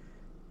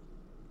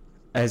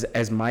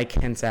as Mike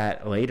hints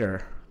at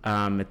later,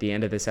 at the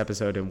end of this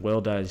episode, and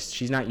Will does,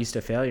 she's not used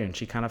to failure, and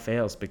she kind of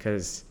fails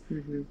because,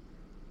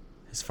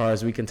 as far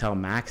as we can tell,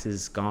 Max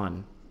is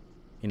gone.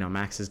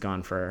 Max is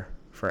gone for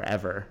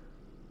forever.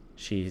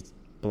 She's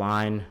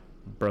blind,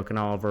 broken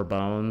all of her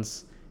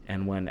bones,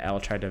 and when Elle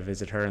tried to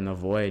visit her in the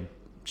void,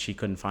 she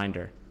couldn't find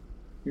her.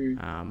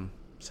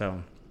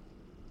 So,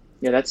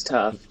 Yeah, that's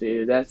tough,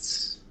 dude.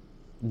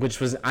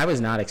 which I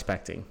was not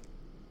expecting.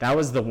 That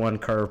was the one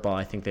curveball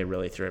I think they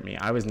really threw at me.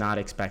 I was not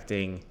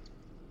expecting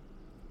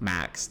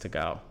Max to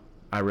go.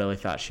 I really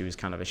thought she was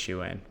kind of a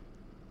shoo-in.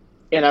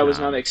 And I was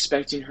not Um,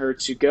 expecting her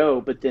to go,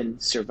 but then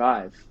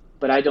survive.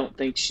 But I don't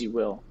think she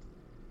will.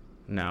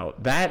 no,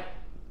 that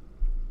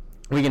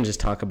we can just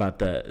talk about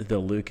the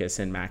Lucas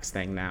and Max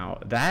thing now.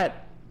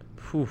 That,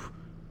 whew,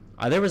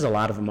 there was a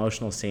lot of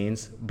emotional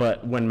scenes,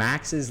 but when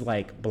Max is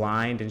like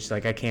blind and she's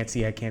like, I can't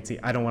see, I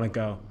don't want to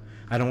go,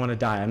 I don't want to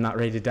die, I'm not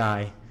ready to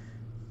die.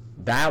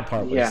 That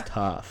part was Yeah.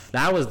 tough.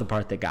 That was the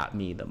part that got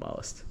me the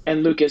most.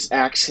 And Lucas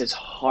acts his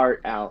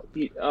heart out.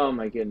 Oh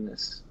my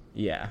goodness.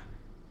 Yeah,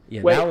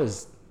 Wait, that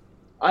was.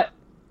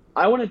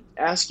 I want to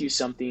ask you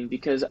something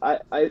because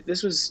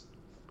this was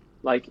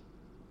like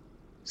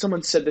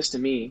someone said this to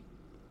me.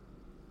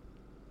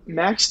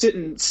 Max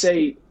didn't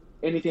say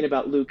anything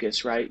about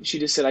Lucas, right? She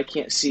just said, I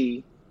can't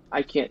see,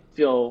 I can't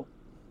feel,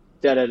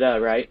 da da da,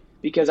 right?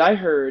 Because I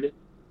heard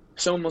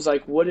someone was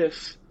like, what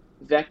if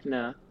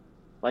Vecna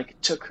like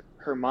took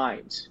her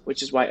mind,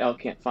 which is why Elle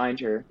can't find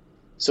her.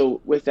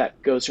 So with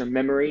that goes her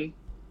memory,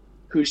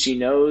 who she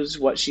knows,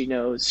 what she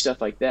knows,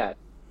 stuff like that.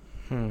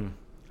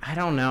 I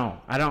don't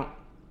know. I don't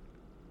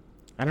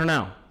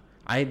know.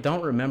 I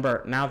don't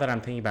remember. Now that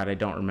I'm thinking about it, I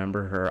don't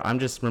remember her. I'm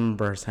just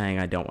remember her saying,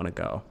 I don't want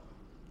to go.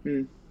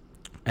 Hmm.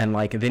 And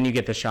like then you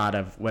get the shot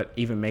of what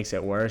even makes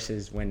it worse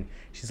is when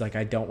she's like,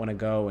 I don't want to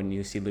go, and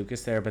you see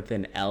Lucas there, but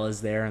then Elle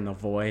is there in the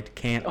void,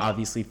 can't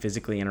obviously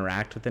physically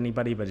interact with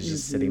anybody, but is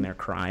just sitting there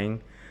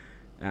crying.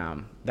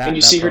 And That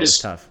you see her part was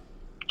just tough.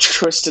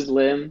 twisted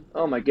limb.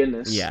 Oh my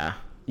goodness. Yeah.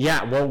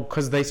 Well,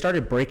 because they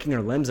started breaking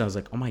her limbs, I was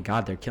like, oh my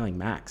god, they're killing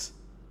Max.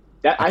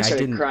 That I Like, I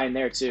started didn't- crying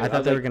there too. I thought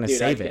was they were like, going to dude,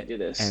 save I it. can't do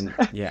this. And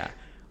yeah.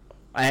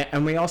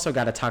 And we also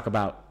got to talk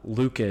about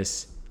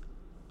Lucas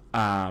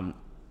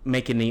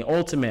making the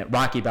ultimate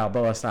Rocky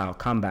Balboa style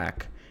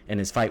comeback in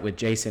his fight with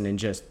Jason and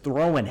just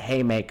throwing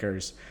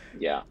haymakers.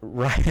 Yeah.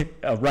 Right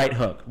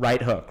hook,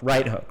 right hook,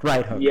 right hook,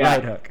 right hook, Yeah.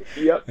 right hook.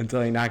 Yep.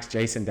 Until he knocks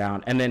Jason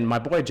down. And then my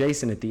boy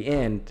Jason at the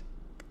end,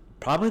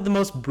 probably the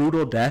most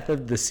brutal death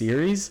of the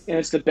series. And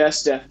it's the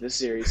best death of the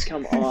series.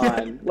 Come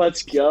on.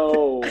 Let's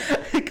go.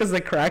 Because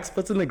the crack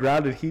splits in the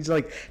ground and he's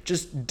like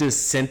just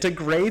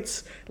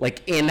disintegrates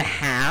like in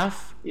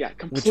half. Yeah,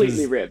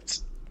 completely is- ripped.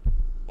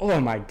 Oh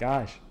my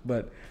gosh!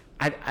 But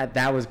I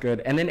that was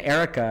good. And then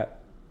Erica,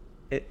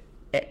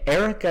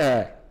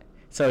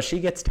 so she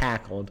gets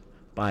tackled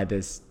by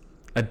this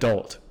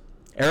adult.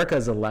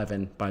 Erica's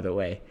 11, by the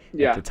way, at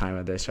Yeah. the time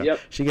of this show. Yep.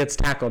 She gets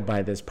tackled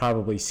by this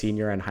probably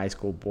senior in high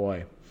school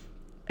boy,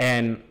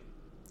 and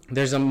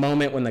there's a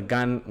moment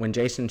when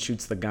Jason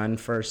shoots the gun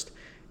first,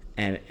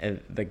 and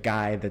the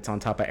guy that's on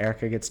top of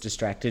Erica gets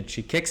distracted.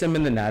 She kicks him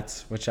in the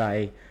nuts, which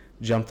I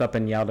jumped up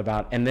and yelled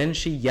about, and then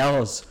she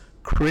yells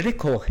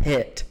critical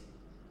hit,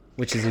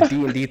 which is a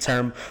D&D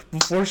term,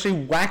 before she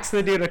whacks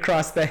the dude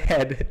across the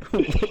head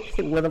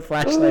with a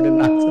flashlight and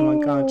knocks him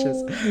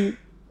unconscious.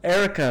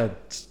 Erica,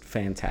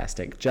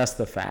 fantastic. Just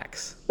the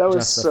facts. That was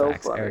Just the so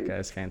facts. funny. Erica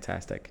is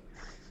fantastic.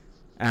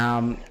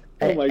 Oh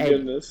my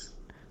goodness.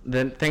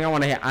 The thing I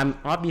want to hit, I'm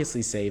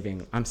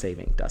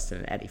saving Dustin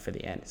and Eddie for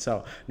the end.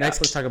 So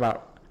next, let's talk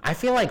about, I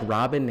feel like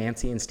Robin,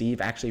 Nancy, and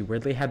Steve actually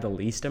weirdly had the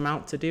least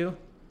amount to do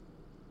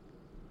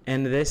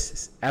in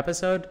this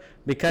episode,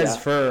 because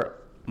for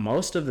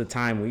most of the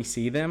time we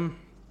see them,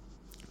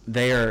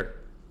 they are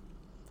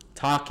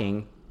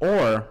talking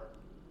or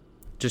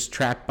just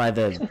trapped by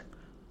the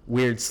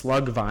weird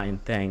slug vine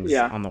things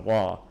on the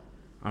wall.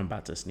 I'm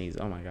about to sneeze.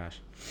 Oh my gosh.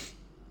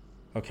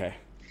 Okay.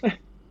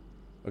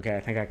 Okay,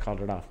 I think I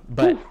called it off.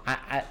 But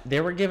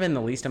they were given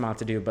the least amount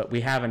to do, but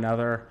we have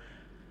another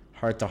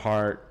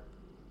heart-to-heart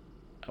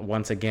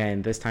once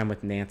again, this time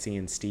with Nancy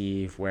and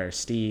Steve, where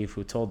Steve,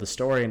 who told the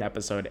story in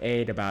episode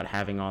 8 about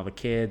having all the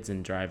kids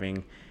and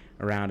driving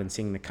around and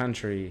seeing the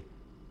country,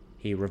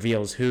 he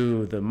reveals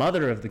who the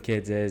mother of the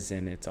kids is,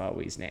 and it's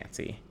always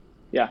Nancy.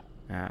 Yeah.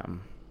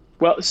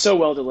 Well, so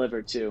well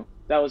delivered, too.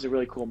 That was a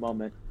really cool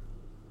moment.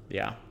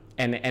 Yeah.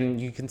 And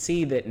you can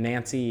see that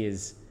Nancy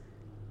is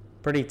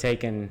pretty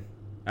taken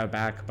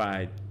aback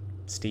by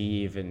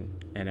Steve and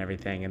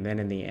everything, and then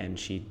in the end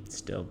she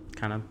still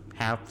kind of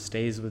half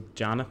stays with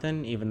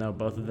Jonathan, even though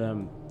both of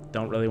them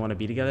don't really want to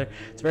be together.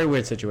 It's a very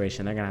weird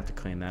situation. They're gonna have to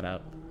clean that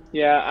up.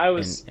 Yeah,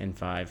 in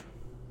 5.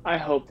 I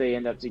hope they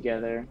end up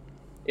together.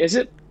 Is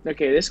it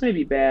okay? This may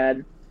be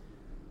bad.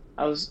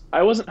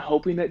 I wasn't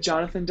hoping that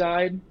Jonathan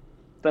died,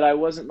 but I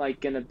wasn't like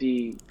gonna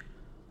be.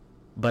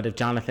 But if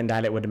Jonathan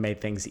died, it would have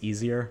made things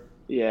easier.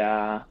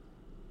 Yeah,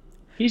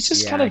 he's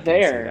just kind I of can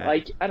see there. that.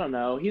 Like, I don't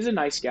know. He's a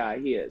nice guy.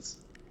 He is.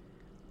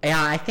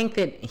 Yeah, I think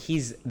that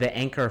he's the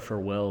anchor for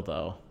Will,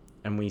 though,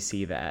 and we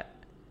see that.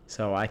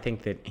 So I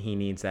think that he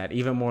needs that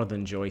even more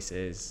than Joyce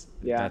is.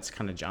 Yeah. That's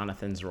kind of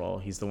Jonathan's role.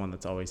 He's the one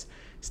that's always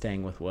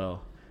staying with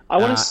Will. I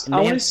want to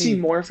Nancy- see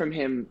more from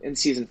him in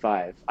season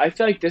 5. I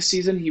feel like this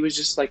season he was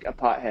just like a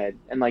pothead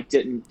and like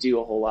didn't do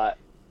a whole lot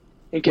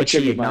and Which he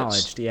contribute much.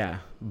 acknowledged, yeah.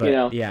 But You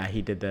know? yeah,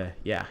 he did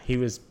he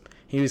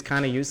was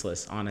kind of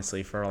useless,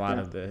 honestly, for a lot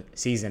of the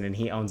season, and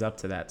he owns up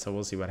to that. So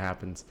we'll see what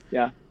happens.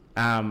 Yeah.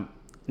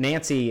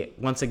 Nancy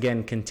once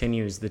again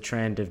continues the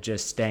trend of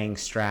just staying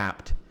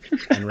strapped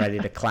and ready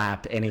to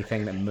clap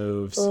anything that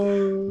moves,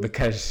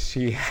 because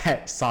she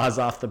saws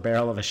off the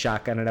barrel of a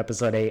shotgun in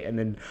episode 8 and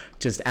then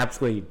just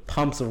absolutely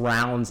pumps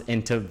rounds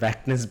into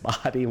Vecna's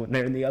body when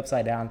they're in the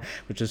Upside Down,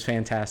 which is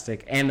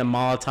fantastic. And the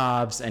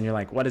Molotovs, and you're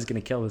like, what is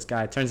going to kill this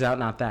guy? Turns out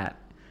not that.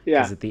 Yeah.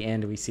 Because at the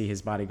end we see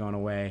his body going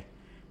away.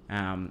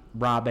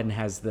 Robin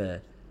has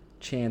the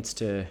chance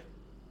to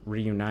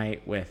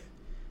reunite with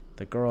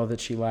the girl that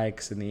she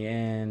likes in the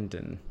end,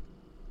 and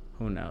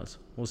who knows?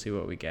 We'll see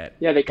what we get.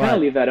 Yeah, they kind of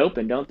But- leave that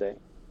open, don't they?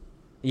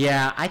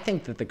 Yeah, I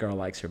think that the girl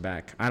likes her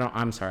back.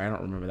 I'm sorry, I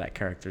don't remember that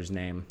character's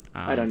name.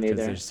 I don't 'cause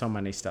either. There's so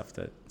much stuff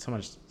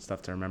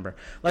to remember.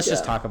 Let's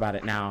just Yeah. talk about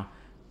it now.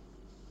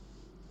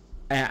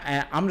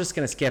 I'm just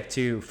gonna skip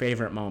to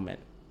favorite moment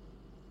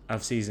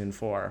of season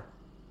 4.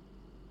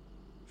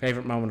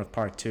 Favorite moment of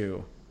part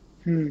 2.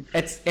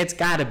 It's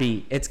gotta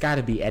be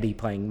Eddie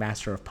playing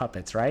Master of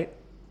Puppets, right?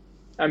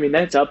 I mean,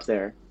 that's up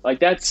there. Like,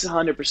 that's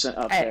 100%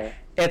 up there.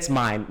 It's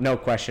mine, no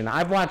question.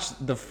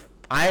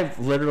 I've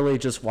literally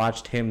just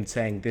watched him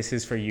saying, "This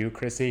is for you,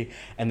 Chrissy,"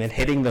 and then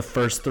hitting the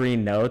first 3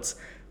 notes.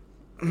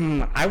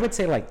 I would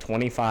say like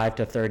 25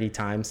 to 30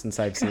 times since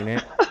I've seen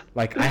it.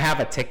 Like, I have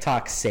a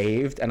TikTok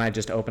saved, and I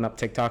just open up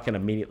TikTok and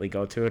immediately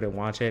go to it and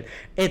watch it.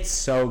 It's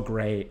so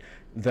great.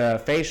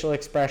 The facial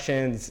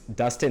expressions,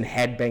 Dustin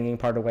headbanging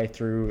part of the way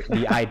through,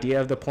 the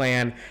idea of the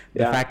plan,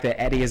 the fact that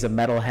Eddie is a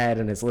metalhead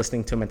and is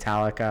listening to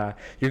Metallica.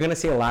 You're going to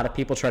see a lot of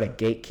people try to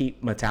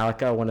gatekeep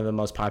Metallica, one of the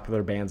most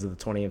popular bands of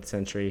the 20th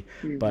century.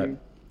 But,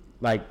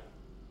 like,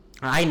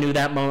 I knew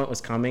that moment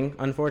was coming,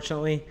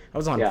 unfortunately. I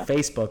was on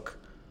Facebook,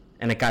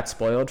 and it got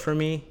spoiled for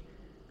me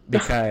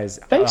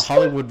because a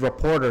Hollywood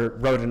Reporter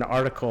wrote an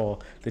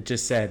article that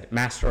just said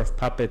Master of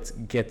Puppets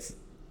gets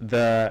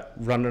the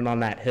running on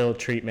that hill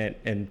treatment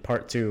in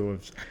part 2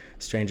 of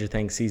Stranger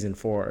Things season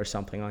 4 or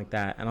something like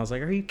that, and I was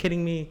like, are you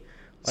kidding me?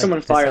 Like, Someone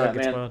this fire how it that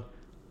gets man. spoiled?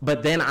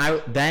 But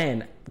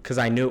then because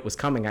I knew it was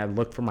coming, I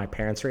looked for my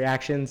parents'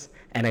 reactions,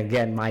 and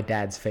again my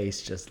dad's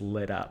face just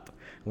lit up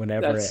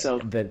whenever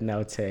the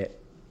notes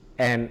hit.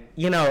 And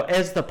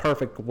it's the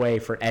perfect way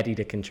for Eddie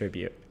to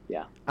contribute.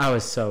 Yeah. I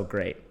was so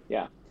great.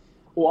 Yeah.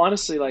 Well,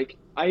 honestly, like,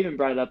 I even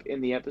brought it up in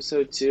the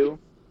episode too.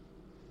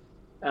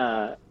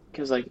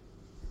 because like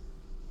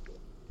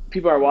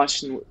people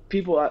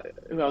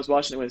who I was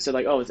watching it with said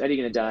like, "Oh, is Eddie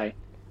gonna die?"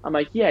 I'm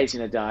like, "Yeah, he's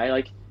gonna die."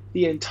 Like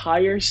the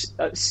entire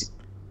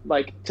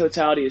like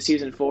totality of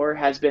season 4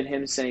 has been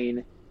him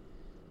saying,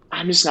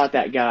 "I'm just not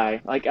that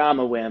guy. Like I'm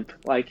a wimp."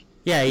 Like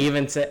Yeah, he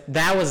even said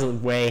that was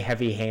way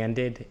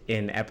heavy-handed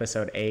in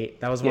episode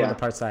 8. That was one of the yeah,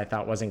 parts that I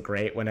thought wasn't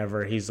great.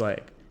 Whenever he's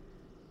like,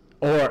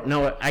 or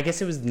no, I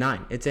guess it was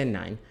 9. It's in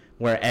 9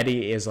 where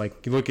Eddie is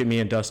like, "Look at me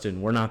and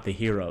Dustin. We're not the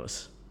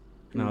heroes."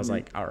 And I was hmm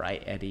like, "All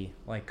right, Eddie.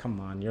 Like, come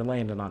on. You're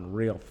landing on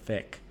real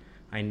thick."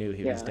 I knew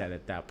he was yeah, dead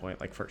at that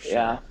point, like for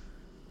sure. yeah.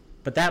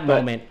 But that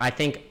But moment, I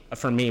think,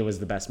 for me, was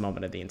the best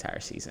moment of the entire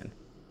season.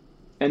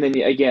 and then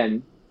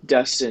again,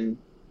 Dustin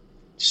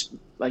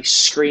like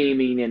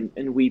screaming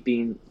and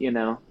weeping.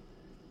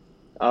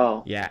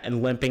 Oh, Yeah,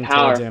 and limping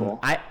towards him.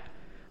 powerful.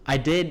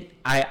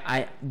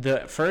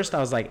 The first I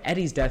was like,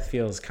 Eddie's death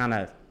feels kind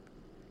of,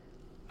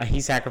 he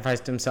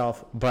sacrificed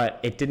himself, but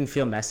it didn't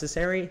feel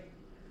necessary.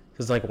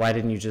 Because, like, why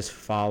didn't you just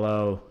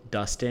follow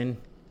Dustin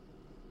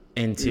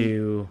Mm,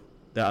 into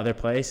the other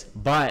place?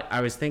 But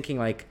I was thinking,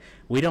 like,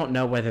 we don't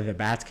know whether the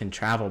bats can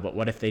travel, but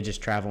what if they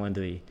just travel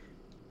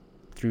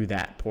through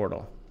that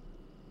portal?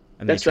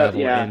 And they that's right. travel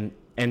Yeah,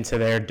 into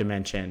their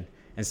dimension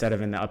instead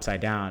of in the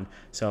upside down.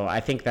 So I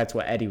think that's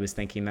what Eddie was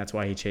thinking. That's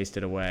why he chased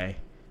it away.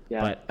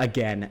 yeah. But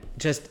again,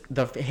 just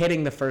the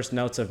hitting the first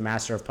notes of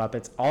Master of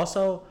Puppets.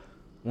 Also,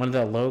 one of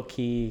the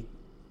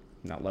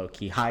not low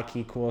key, high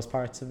key coolest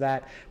parts of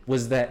that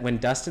was that when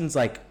Dustin's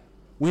like,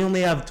 "We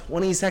only have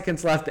 20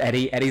 seconds left,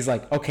 Eddie." Eddie's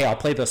like, "Okay, I'll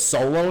play the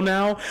solo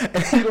now,"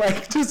 and he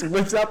like just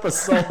whips up a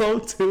solo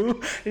too.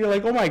 And you're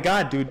like, "Oh my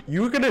god, dude,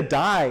 you're gonna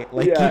die!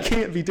 Like you Yeah,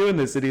 can't be doing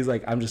this." And he's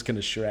like, "I'm just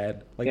gonna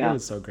shred." Like it yeah,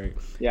 was so great.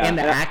 yeah. And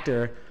the And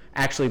actor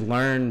actually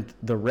learned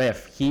the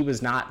riff. He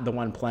was not the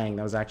one playing.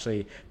 That was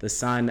actually the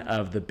son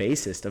of the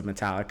bassist of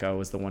Metallica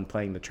was the one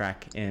playing the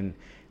track in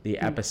the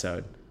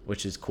episode,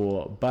 which is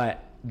cool.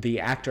 But the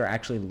actor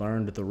actually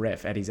learned the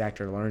riff. Eddie's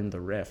actor learned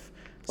the riff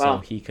so wow.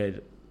 he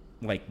could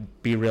like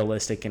be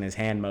realistic in his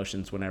hand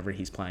motions whenever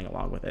he's playing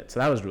along with it. So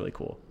that was really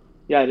cool.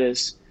 Yeah, it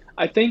is.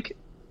 I think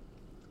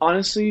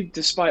honestly,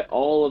 despite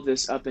all of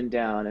this up and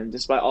down, and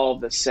despite all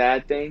of the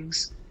sad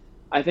things,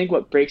 I think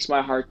what breaks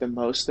my heart the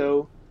most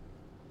though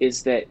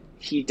is that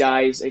he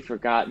dies a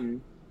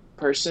forgotten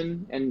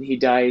person, and he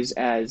dies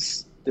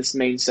as this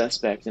main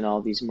suspect in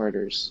all these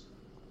murders,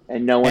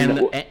 and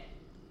And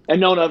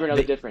no one will ever know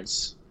the they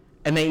difference.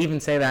 they even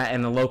say that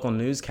in the local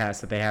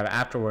newscast that they have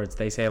afterwards.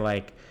 They say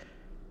like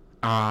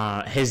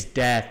his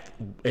death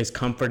is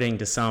comforting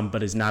to some,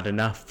 but is not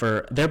enough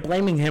for. They're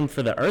blaming him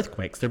for the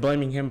earthquakes. They're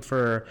blaming him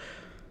for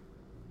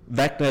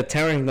Vecna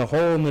tearing the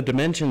hole in the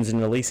dimensions and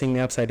releasing the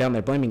upside down.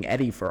 They're blaming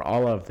Eddie for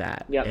all of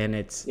that, Yep. and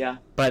it's. Yeah.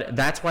 But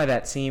that's why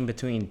that scene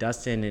between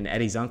Dustin and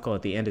Eddie's uncle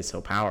at the end is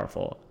so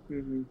powerful,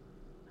 hmm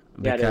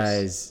Yeah, it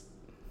is. because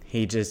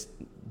he just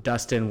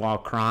Dustin while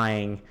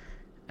crying,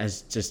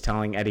 as just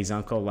telling Eddie's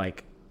uncle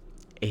like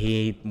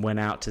he went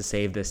out to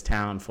save this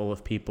town full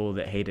of people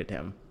that hated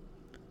him,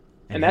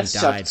 And and he that's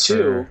tough died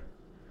too. for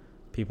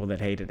people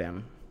that hated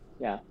him.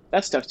 Yeah,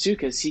 that's tough too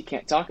because he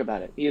can't talk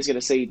about it. He is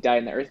gonna say he died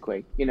in the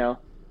earthquake.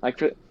 Like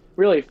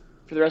really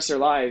for the rest of their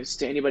lives,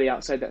 to anybody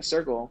outside that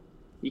circle,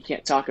 you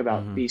can't talk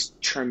about Mm-hmm. these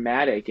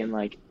traumatic and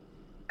like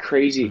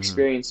crazy Mm-hmm.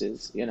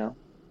 experiences.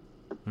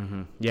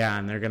 Mm-hmm. Yeah,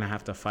 and they're gonna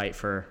have to fight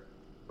for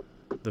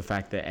the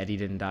fact that Eddie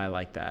didn't die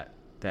like that.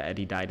 That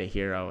Eddie died a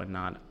hero and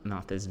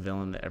not this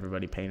villain that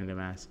everybody painted him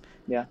as.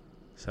 Yeah.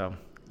 So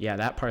yeah,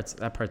 that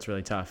part's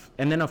really tough.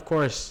 And then of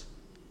course,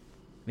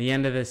 the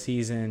end of the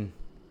season,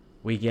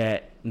 we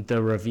get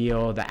the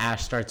reveal. The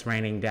ash starts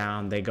raining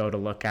down. They go to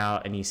look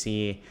out, and you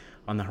see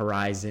on the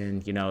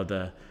horizon,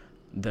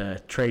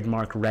 the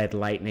trademark red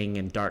lightning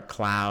and dark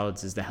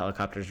clouds as the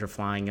helicopters are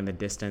flying in the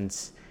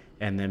distance,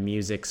 and the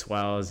music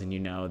swells, and you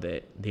know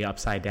that the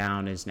upside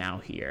down is now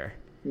here,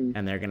 Mm.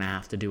 and they're gonna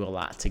have to do a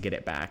lot to get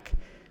it back.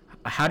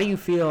 How do you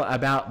feel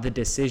about the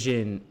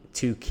decision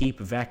to keep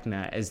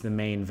Vecna as the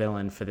main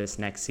villain for this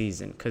next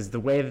season? Because the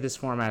way that this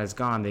format has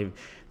gone,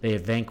 they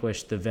have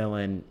vanquished the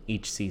villain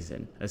each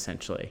season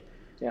essentially.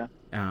 Yeah.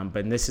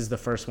 But this is the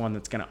first one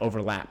that's going to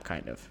overlap,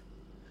 kind of.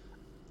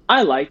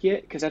 I like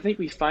it because I think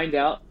we find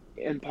out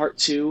in part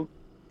two,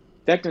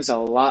 Vecna's a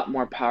lot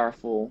more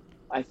powerful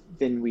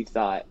than we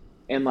thought.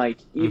 And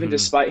like even Mm-hmm.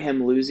 despite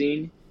him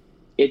losing,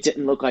 it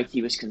didn't look like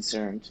he was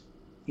concerned.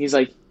 He's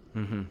like,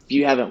 Mm-hmm.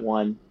 you haven't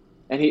won.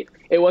 And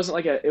it wasn't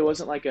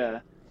like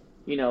a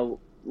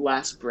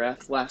last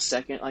breath, last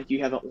second, like you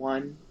haven't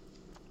won.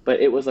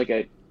 But it was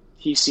like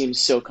he seemed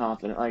so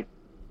confident, like,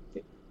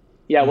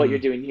 yeah, what Mm-hmm. you're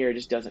doing here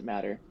just doesn't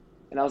matter.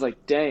 And I was like,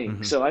 dang.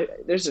 Mm-hmm. So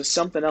there's just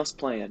something else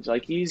planned.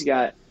 Like he's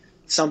got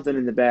something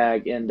in the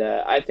bag, and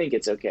I think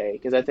it's okay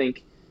because I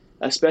think,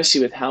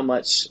 especially with how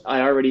much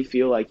I already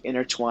feel like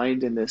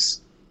intertwined in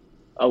this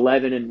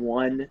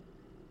 11-1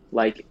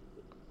 like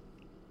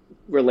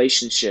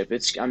relationship.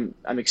 I'm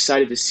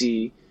excited to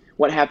see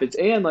what happens,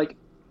 and like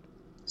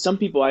some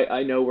people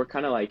I know were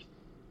kind of like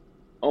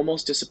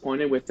almost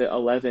disappointed with the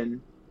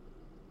 11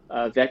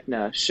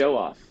 Vecna show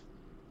off.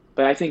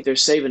 but I think they're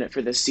saving it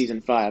for this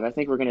season 5. I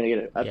think we're going to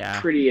get a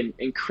Yeah. pretty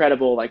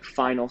incredible like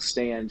final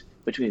stand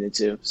between the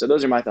two. So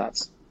those are my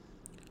thoughts.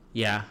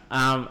 Yeah.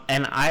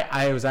 And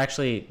I was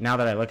actually, now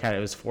that I look at it,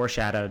 it was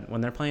foreshadowed when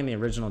they're playing the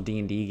original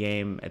D&D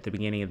game at the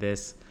beginning of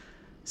this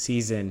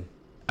season.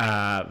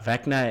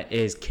 Vecna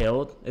is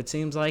killed, it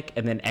seems like,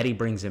 and then Eddie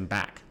brings him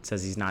back,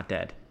 says he's not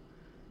dead,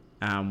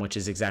 which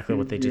is exactly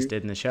what they just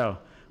did in the show,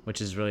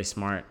 which is really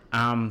smart.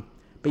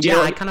 But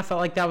yeah, I kind of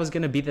felt like that was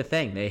going to be the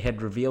thing. They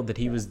had revealed that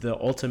he was the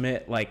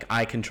ultimate, like,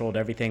 I controlled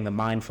everything. The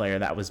Mind Flayer,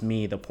 that was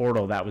me. The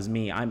Portal, that was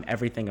me. I'm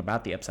everything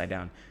about the Upside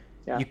Down.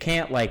 Yeah. You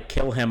can't, like,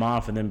 kill him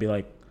off and then be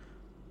like,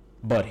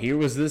 but here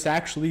was this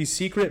actually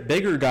secret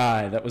bigger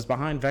guy that was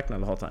behind Vecna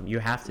the whole time. You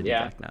have to do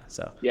Vecna,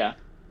 so. Yeah.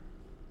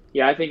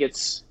 Yeah, I think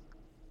it's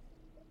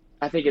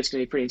gonna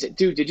be pretty insane.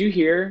 Dude, did you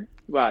hear?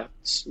 Well,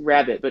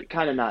 rabbit, but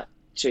kind of not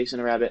chasing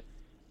a rabbit.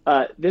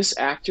 This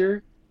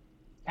actor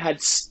had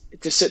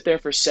to sit there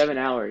for 7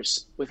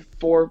 hours with a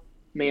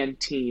 4-man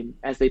team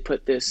as they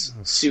put this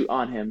suit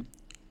on him.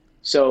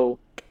 So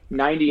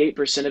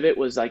 98% of it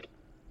was like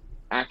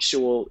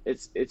actual.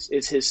 It's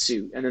his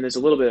suit, and then there's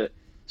a little bit of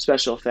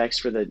special effects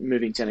for the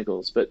moving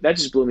tentacles. But that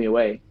just blew me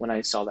away when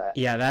I saw that.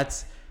 Yeah,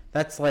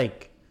 that's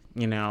like,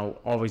 you know,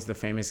 always the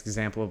famous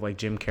example of like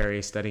Jim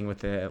Carrey studying with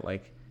the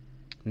like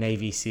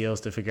Navy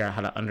SEALs to figure out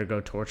how to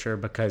undergo torture,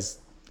 because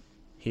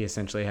he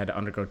essentially had to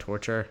undergo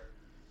torture.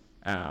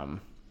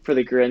 For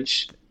the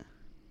Grinch.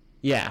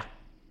 Yeah.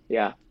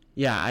 Yeah.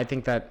 Yeah, I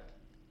think that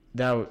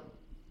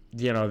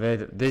you know,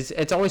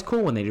 it's always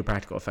cool when they do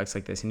practical effects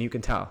like this, and you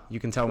can tell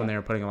when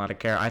they're putting a lot of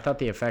care. I thought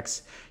the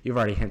effects, you've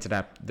already hinted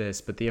at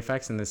this, but the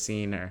effects in this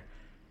scene or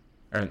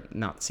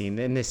not scene,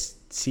 in this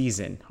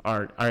season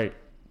are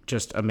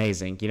just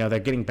amazing. You know, they're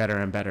getting better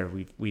and better.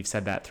 We've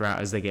said that throughout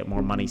as they get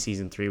more money.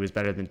 Season 3 was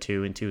better than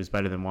 2, and 2 was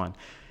better than 1.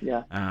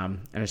 Yeah. And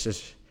it's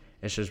just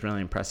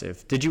really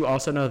impressive. Did you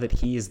also know that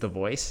he is the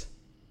voice?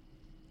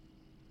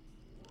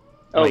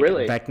 Oh,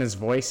 really? Vecna's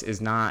voice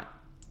it's not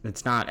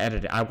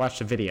edited. I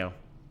watched a video.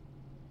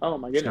 Oh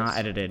my goodness. It's not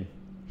edited.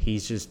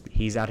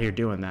 He's out here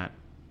doing that.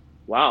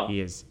 Wow. He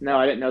is. No,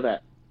 I didn't know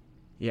that.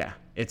 Yeah,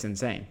 it's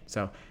insane.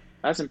 So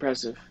that's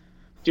impressive.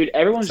 Dude,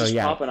 everyone's just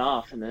popping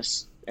off in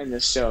this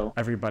show.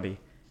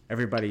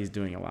 Everybody's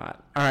doing a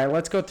lot. All right,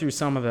 let's go through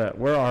some of the.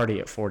 We're already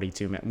at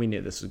 42 minutes. We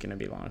knew this was going to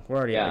be long. We're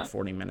already at like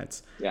 40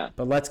 minutes. Yeah.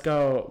 But let's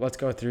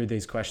go through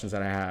these questions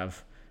that I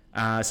have.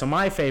 So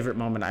my favorite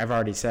moment, I've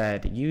already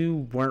said.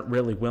 You weren't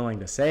really willing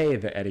to say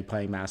that Eddie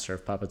playing Master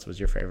of Puppets was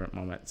your favorite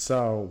moment.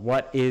 So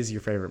what is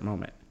your favorite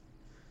moment?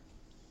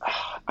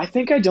 I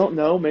think I don't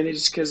know, mainly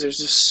just because there's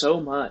just so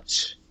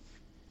much.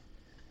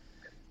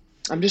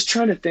 I'm just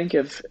trying to think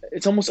of.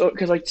 It's almost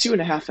because like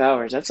 2.5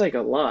 hours. That's like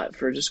a lot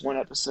for just one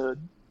episode.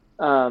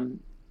 I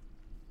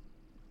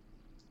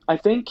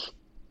think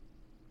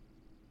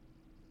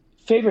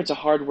favorite's a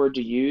hard word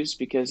to use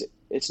because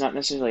it's not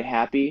necessarily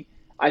happy.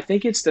 I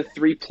think it's the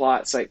 3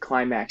 plots like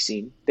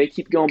climaxing. They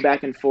keep going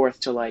back and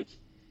forth to like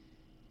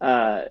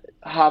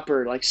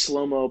Hopper like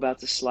slow-mo about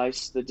to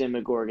slice the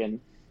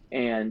Demogorgon,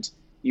 and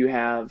you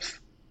have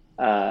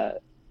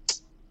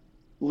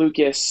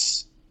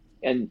Lucas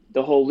and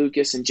the whole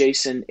Lucas and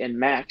Jason and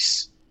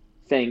Max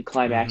thing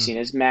climaxing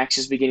as Max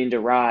is beginning to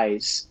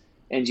rise,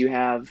 and you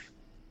have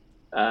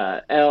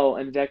Elle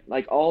and Vec,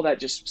 like all that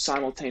just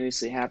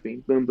simultaneously happening.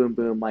 Boom, boom,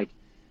 boom. Like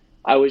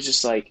I was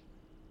just like,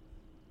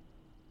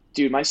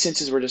 dude, my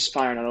senses were just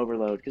firing on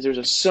overload because there was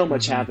just so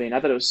much happening.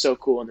 I thought it was so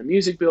cool, and the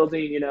music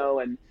building, you know,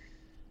 and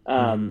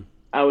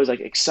I was like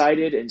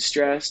excited and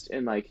stressed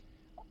and like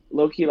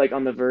low-key like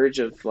on the verge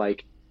of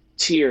like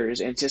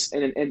tears and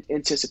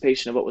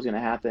anticipation of what was going to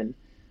happen.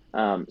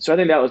 So I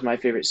think that was my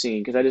favorite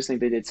scene because I just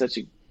think they did such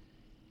a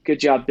good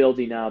job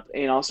building up,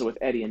 and also with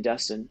Eddie and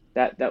Dustin,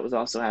 that was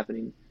also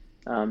happening.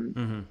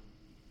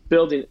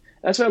 Building.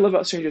 That's what I love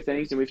about Stranger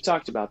Things, and we've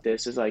talked about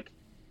this. Is like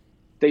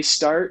they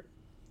start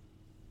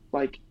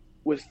like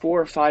with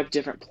 4 or 5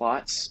 different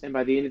plots, and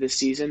by the end of the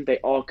season, they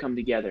all come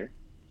together,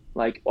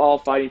 like all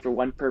fighting for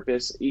one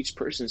purpose. Each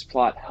person's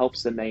plot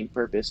helps the main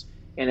purpose,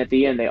 and at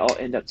the end, they all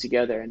end up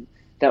together. And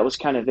that was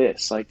kind of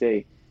this. Like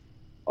they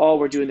all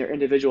were doing their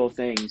individual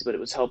things, but it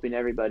was helping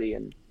everybody.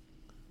 And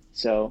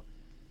so,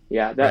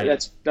 yeah,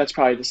 that's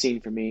probably the scene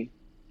for me.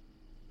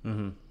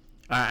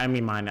 I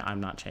mean, mine. I'm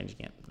not changing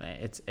it.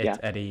 It's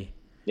Eddie.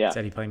 Yeah. It's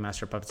Eddie playing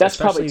Master of Puppets. That's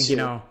especially, probably you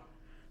know,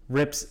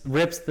 rips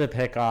the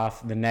pick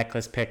off, the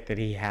necklace pick that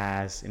he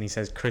has, and he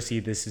says,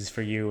 "Chrissy, this is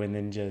for you," and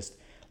then just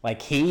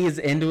like he's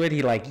into it.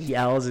 He like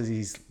yells as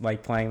he's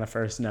like playing the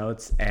first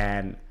notes,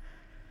 and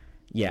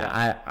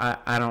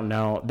I don't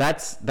know.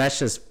 That's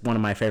just one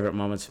of my favorite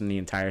moments from the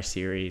entire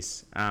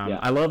series.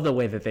 I love the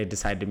way that they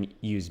decided to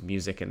use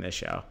music in this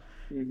show,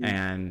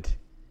 and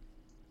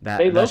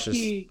that's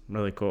just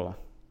really cool.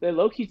 They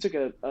low-key took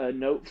a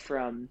note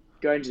from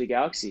Guardians of the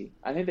Galaxy.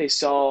 I think they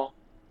saw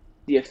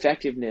the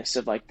effectiveness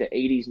of like the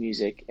 80s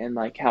music and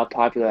like how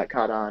popular that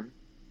caught on.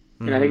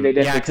 And I think they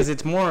definitely because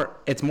it's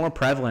more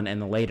prevalent in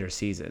the later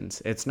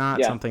seasons. It's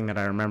not something that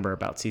I remember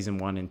about season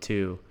 1 and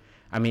 2.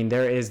 I mean,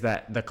 there is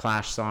the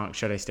Clash song,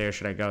 Should I Stay or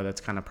Should I Go,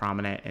 that's kind of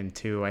prominent in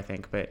 2, I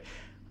think. But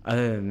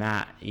other than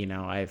that,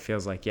 it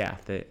feels like,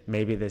 that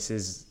maybe this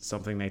is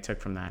something they took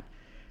from that.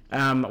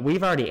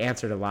 We've already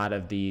answered a lot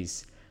of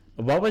these.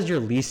 What was your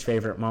least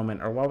favorite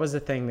moment, or what was the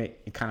thing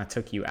that kind of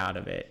took you out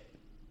of it?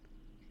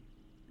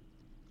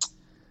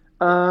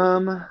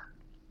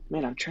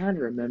 Man, I'm trying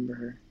to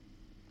remember.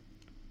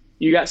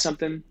 You got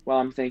something while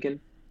I'm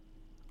thinking?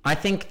 I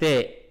think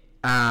that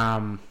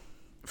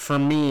for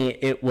me,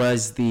 it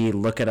was the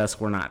look at us,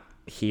 we're not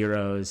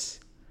heroes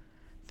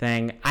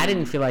thing. I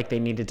didn't feel like they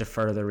needed to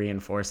further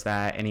reinforce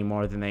that any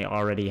more than they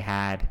already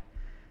had.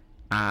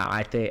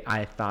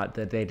 I thought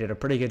that they did a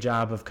pretty good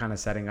job of kind of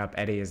setting up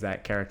Eddie as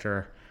that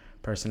character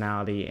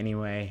personality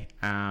anyway.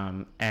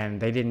 And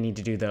they didn't need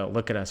to do the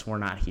look at us, we're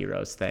not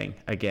heroes thing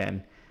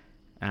again.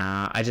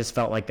 I just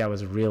felt like that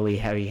was really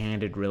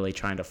heavy-handed, really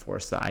trying to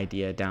force the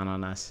idea down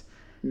on us.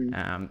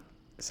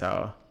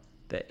 So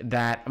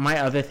that my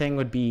other thing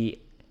would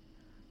be,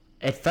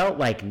 it felt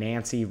like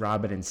Nancy,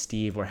 Robin, and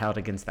Steve were held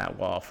against that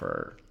wall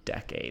for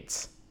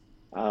decades.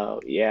 Oh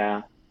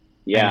yeah,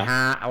 yeah.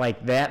 And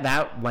like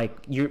that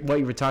like what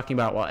you were talking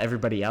about, while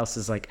everybody else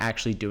is like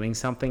actually doing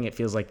something, it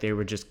feels like they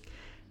were just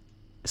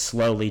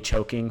slowly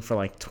choking for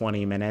like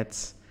 20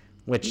 minutes.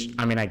 Which,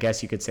 I mean, I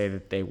guess you could say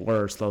that they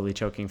were slowly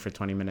choking for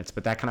 20 minutes,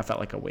 but that kind of felt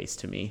like a waste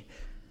to me.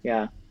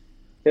 Yeah.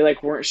 They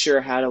like weren't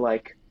sure how to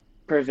like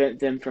prevent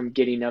them from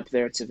getting up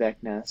there to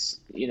Vecna,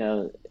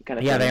 kind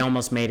of Yeah, thing. they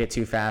almost made it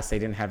too fast. They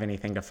didn't have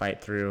anything to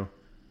fight through.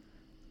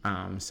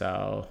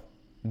 So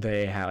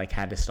they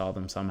had to stall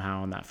them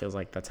somehow, and that feels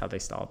like that's how they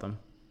stalled them.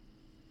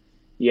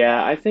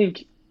 Yeah, I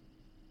think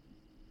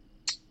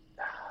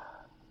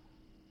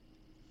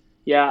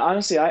yeah,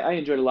 honestly, I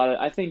enjoyed a lot of it.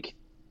 I think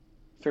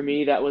for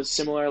me that was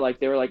similar. Like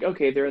they were like,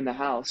 okay, they're in the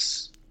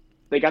house.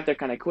 They got there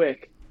kind of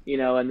quick,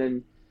 and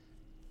then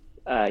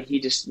he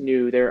just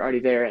knew they were already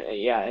there, and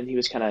yeah, and he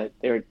was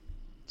they were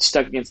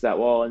stuck against that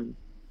wall, and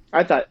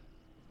I thought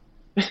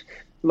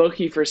low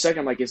key for a second,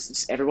 I'm like,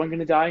 is everyone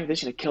gonna die? Are they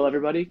just gonna kill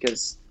everybody?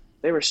 Because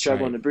they were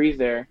struggling Right. to breathe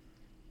there.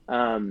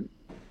 Um,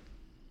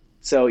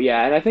 so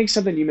yeah, and I think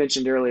something you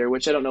mentioned earlier,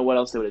 which I don't know what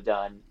else they would have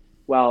done,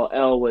 while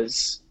Elle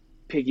was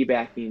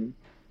piggybacking.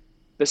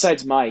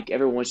 Besides Mike,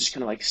 everyone was just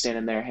kind of like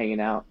standing there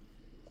hanging out.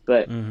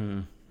 But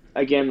Mm-hmm.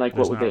 again, like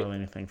what There's would not they? really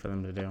anything for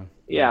them to do.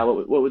 Yeah, Yeah.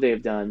 what would they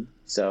have done?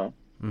 So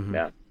Mm-hmm.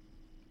 yeah.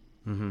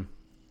 Mm-hmm.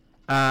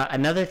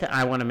 Another thing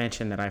I want to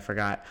mention that I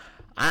forgot.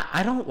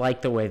 I don't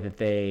like the way that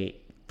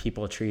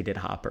people treated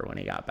Hopper when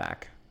he got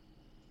back.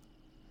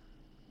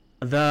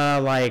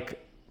 The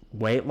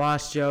weight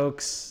loss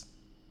jokes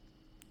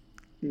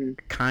Mm,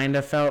 kind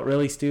of felt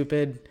really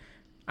stupid.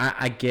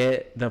 I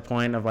get the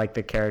point of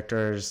the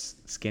character's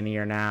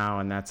skinnier now,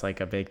 and that's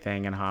a big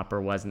thing, and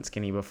Hopper wasn't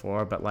skinny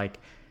before, but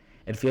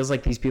it feels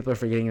like these people are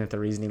forgetting that the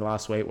reason he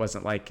lost weight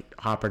wasn't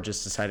Hopper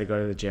just decided to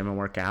go to the gym and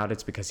work out.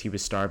 It's because he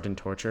was starved and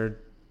tortured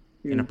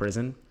in a mm,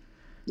 prison.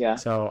 yeah.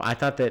 So I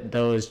thought that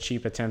those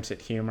cheap attempts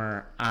at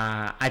humor,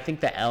 I think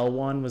the L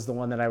one was the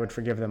one that I would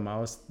forgive the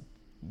most.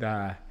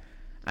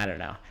 I don't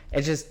know.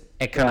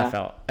 It kind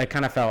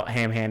of felt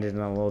ham-handed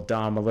and a little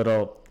dumb,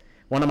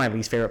 one of my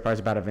least favorite parts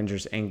about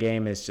Avengers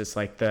Endgame is just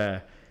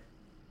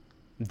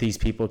these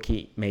people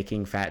keep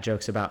making fat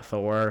jokes about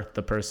Thor,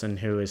 the person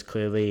who is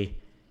clearly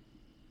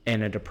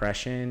in a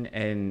depression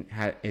and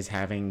is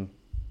having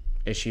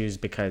issues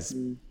because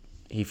Mm,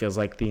 he feels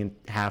like the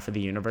half of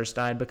the universe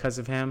died because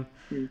of him.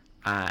 mm.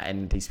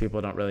 And these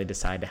people don't really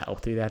decide to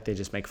help through that. They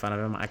just make fun of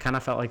him. I kind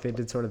of felt like they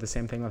did sort of the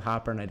same thing with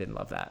Hopper, and I didn't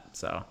love that.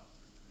 So,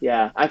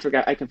 Yeah, I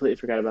forgot. I completely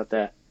forgot about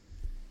that.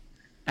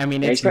 I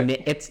mean, Yeah, it's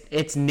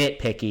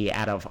nitpicky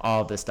out of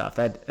all this stuff.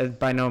 That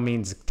by no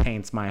means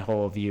taints my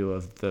whole view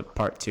of the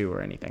part 2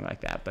 or anything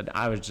like that. But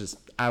I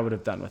would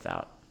have done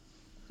without.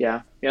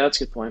 yeah,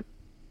 that's a good point.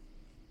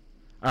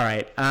 All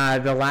right.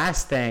 The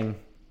last thing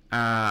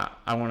I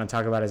want to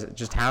talk about is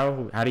just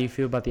how do you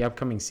feel about the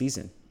upcoming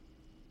season?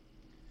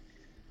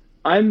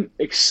 I'm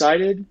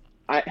excited.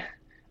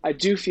 I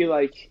do feel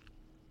like,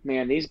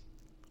 man, these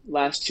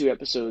last two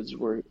episodes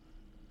were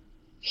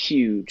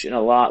huge, and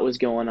a lot was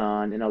going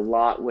on, and a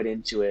lot went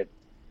into it.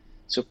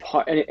 So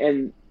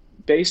and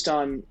based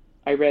on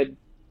I read,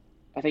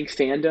 I think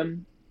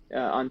fandom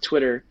on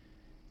Twitter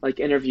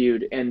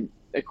interviewed, and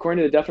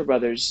according to the Duffer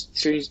Brothers,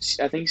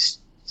 I think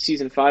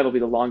season 5 will be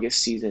the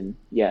longest season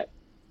yet,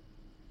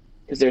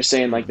 because they're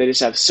saying Hmm. they just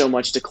have so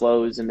much to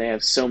close, and they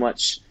have so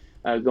much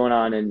going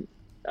on, and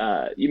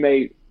you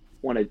may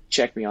want to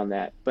check me on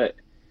that, but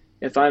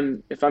if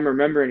I'm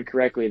remembering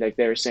correctly,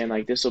 they were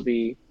saying this will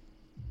be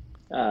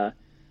uh,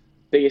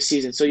 biggest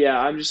season. So yeah,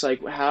 I'm just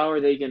how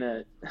are they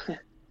gonna?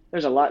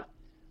 There's a lot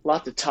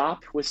to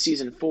top with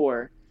season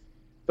 4,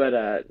 but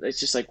it's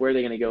just where are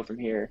they gonna go from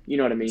here? You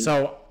know what I mean?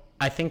 So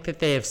I think that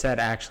they have said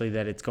actually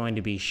that it's going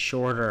to be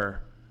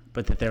shorter,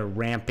 but that they're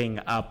ramping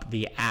up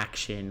the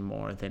action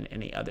more than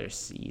any other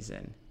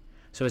season.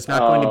 So it's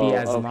not going to be Oh,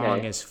 as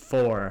long okay. as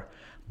 4,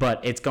 but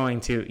it's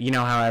going to, you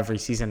know how every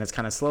season is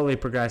kind of slowly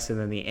progressed, and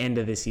then the end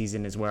of the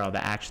season is where all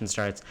the action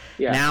starts.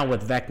 Yeah. Now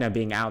with Vecna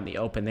being out in the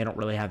open, they don't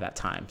really have that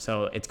time.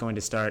 So it's going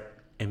to start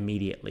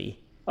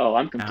immediately. Oh,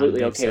 I'm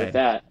completely okay with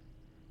that.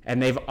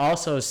 And they've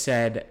also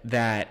said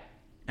that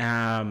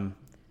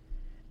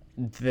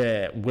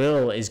the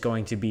Will is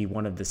going to be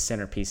one of the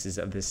centerpieces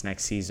of this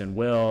next season.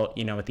 Will,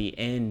 you know, at the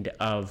end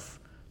of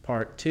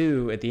part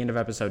 2, at the end of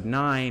episode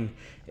 9,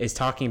 is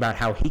talking about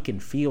how he can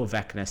feel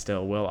Vecna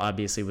still. Will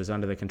obviously was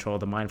under the control of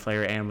the Mind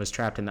Flayer and was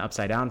trapped in the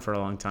Upside Down for a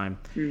long time.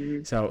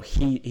 Mm-hmm. So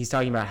he's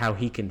talking about how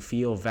he can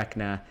feel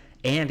Vecna.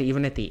 And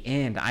even at the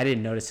end, I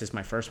didn't notice this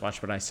my first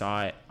watch, but I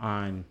saw it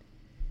on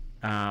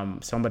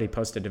somebody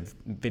posted a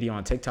video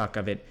on TikTok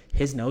of it.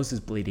 His nose is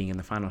bleeding in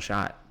the final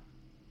shot.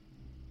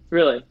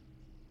 Really?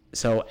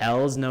 So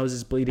L's nose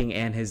is bleeding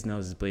and his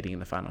nose is bleeding in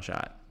the final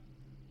shot.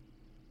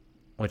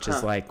 Which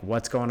is like,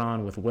 what's going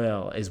on with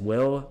Will? Is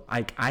Will,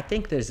 I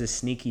think there's a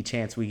sneaky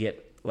chance we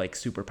get like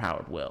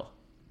superpowered Will.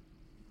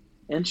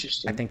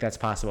 Interesting. I think that's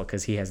possible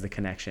because he has the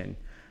connection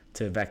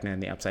to Vecna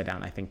and the Upside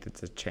Down. I think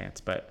that's a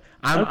chance, but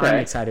I'm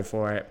excited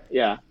for it.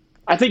 Yeah,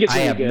 I think it's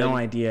really good.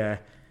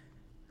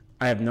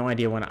 I have no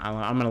idea when.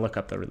 I'm going to look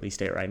up the release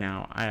date right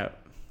now.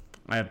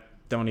 I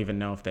don't even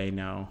know if they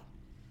know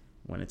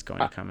when it's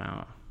going to come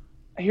out.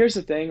 Here's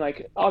the thing,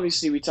 like,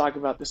 obviously we talk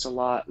about this a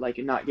lot, like,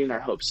 not getting our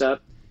hopes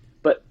up,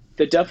 but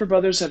the Duffer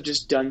Brothers have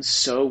just done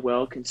so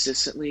well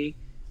consistently.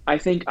 I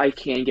think I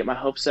can get my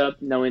hopes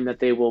up knowing that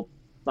they will,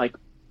 like,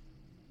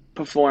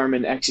 perform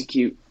and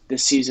execute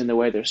this season the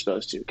way they're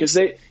supposed to. Because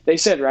they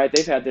said, right,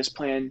 they've had this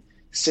plan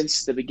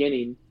since the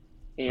beginning,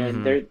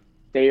 and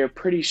they are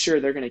pretty sure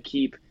they're going to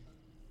keep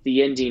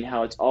the ending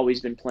how it's always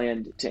been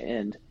planned to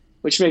end,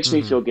 which makes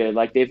me feel good.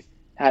 Like, they've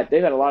had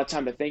a lot of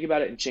time to think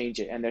about it and change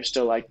it, and they're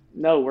still like,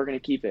 no, we're going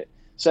to keep it.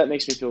 So that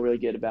makes me feel really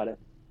good about it.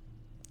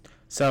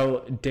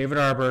 So David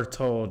Harbour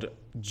told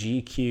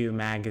GQ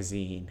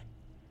magazine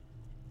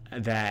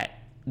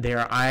that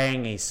they're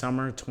eyeing a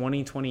summer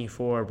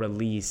 2024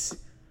 release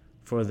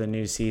for the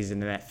new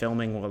season, and that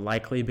filming will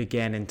likely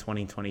begin in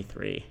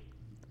 2023.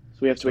 So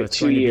we have to wait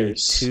 2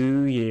 years.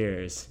 2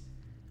 years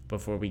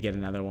before we get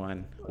another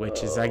one,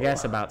 which is, I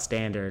guess, about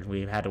standard.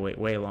 We've had to wait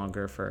way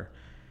longer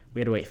we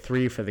had to wait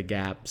 3 for The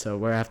Gap, so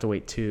we'll have to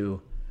wait 2.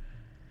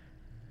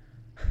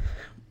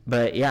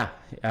 But yeah,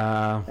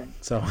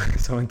 so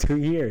in 2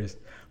 years,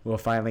 we'll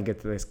finally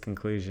get to this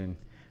conclusion.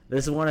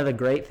 This is one of the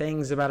great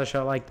things about a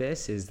show like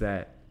this, is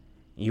that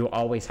you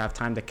always have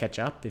time to catch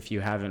up if you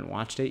haven't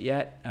watched it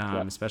yet,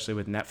 especially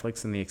with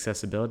Netflix and the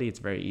accessibility. It's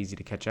very easy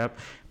to catch up.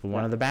 But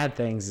one of the bad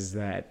things is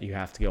that you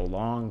have to go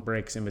long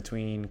breaks in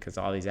between because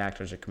all these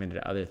actors are committed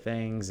to other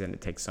things, and it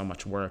takes so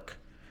much work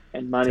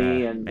and money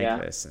to and make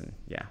this. And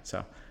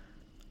so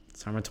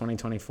summer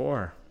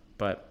 2024.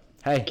 But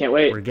hey, can't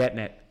wait. We're getting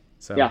it.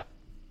 So yeah,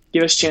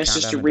 give us a chance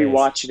just to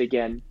rewatch it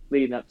again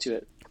leading up to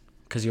it.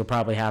 Because you'll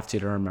probably have to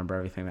remember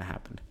everything that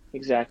happened.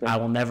 Exactly. I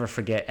will never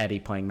forget Eddie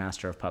playing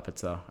Master of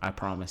Puppets, though. I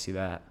promise you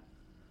that.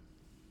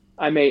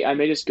 I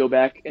may just go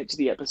back into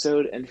the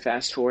episode and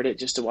fast forward it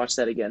just to watch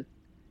that again.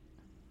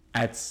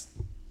 It's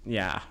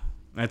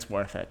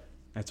worth it.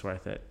 It's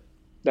worth it.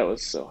 That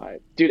was so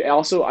hype. Dude,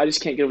 also, I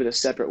just can't get over the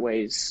Separate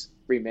Ways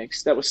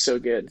remix. That was so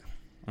good.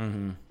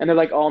 Mm-hmm. And they're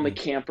like all in the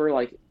camper,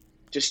 like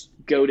just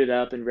goated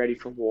up and ready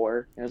for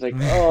war. And I was like,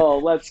 oh,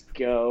 let's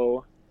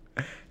go.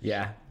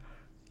 Yeah,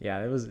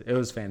 it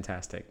was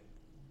fantastic.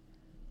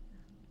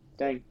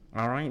 Dang.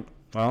 All right.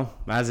 Well,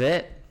 that's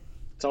it.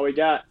 That's all we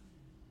got.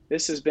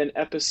 This has been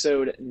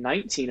episode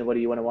 19 of What Do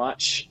You Want to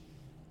Watch?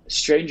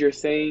 Stranger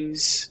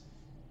Things,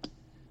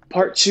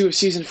 part 2 of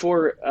season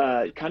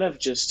 4, kind of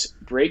just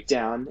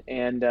breakdown.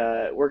 And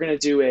we're going to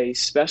do a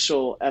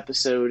special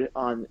episode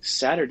on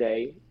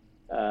Saturday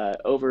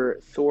over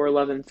Thor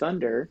Love and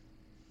Thunder.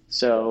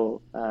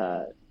 So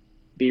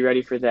be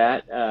ready for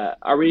that.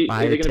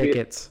 Buy your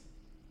tickets.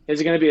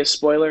 Is it going to be a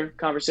spoiler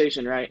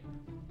conversation, right?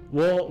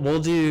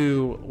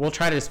 We'll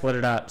try to split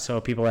it up so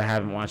people that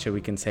haven't watched it,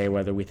 we can say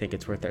whether we think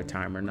it's worth their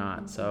time or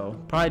not. So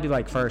probably do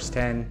like first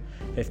 10,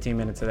 15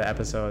 minutes of the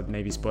episode,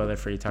 maybe spoiler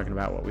free, talking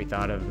about what we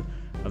thought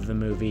of the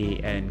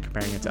movie and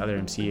comparing it to other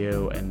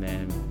MCU, and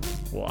then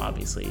we'll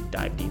obviously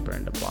dive deeper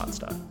into plot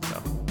stuff.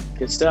 So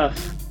good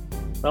stuff.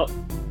 Well,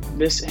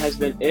 this has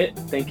been it.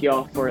 Thank you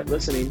all for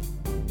listening.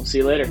 We'll see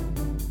you later.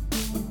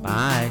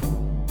 Bye.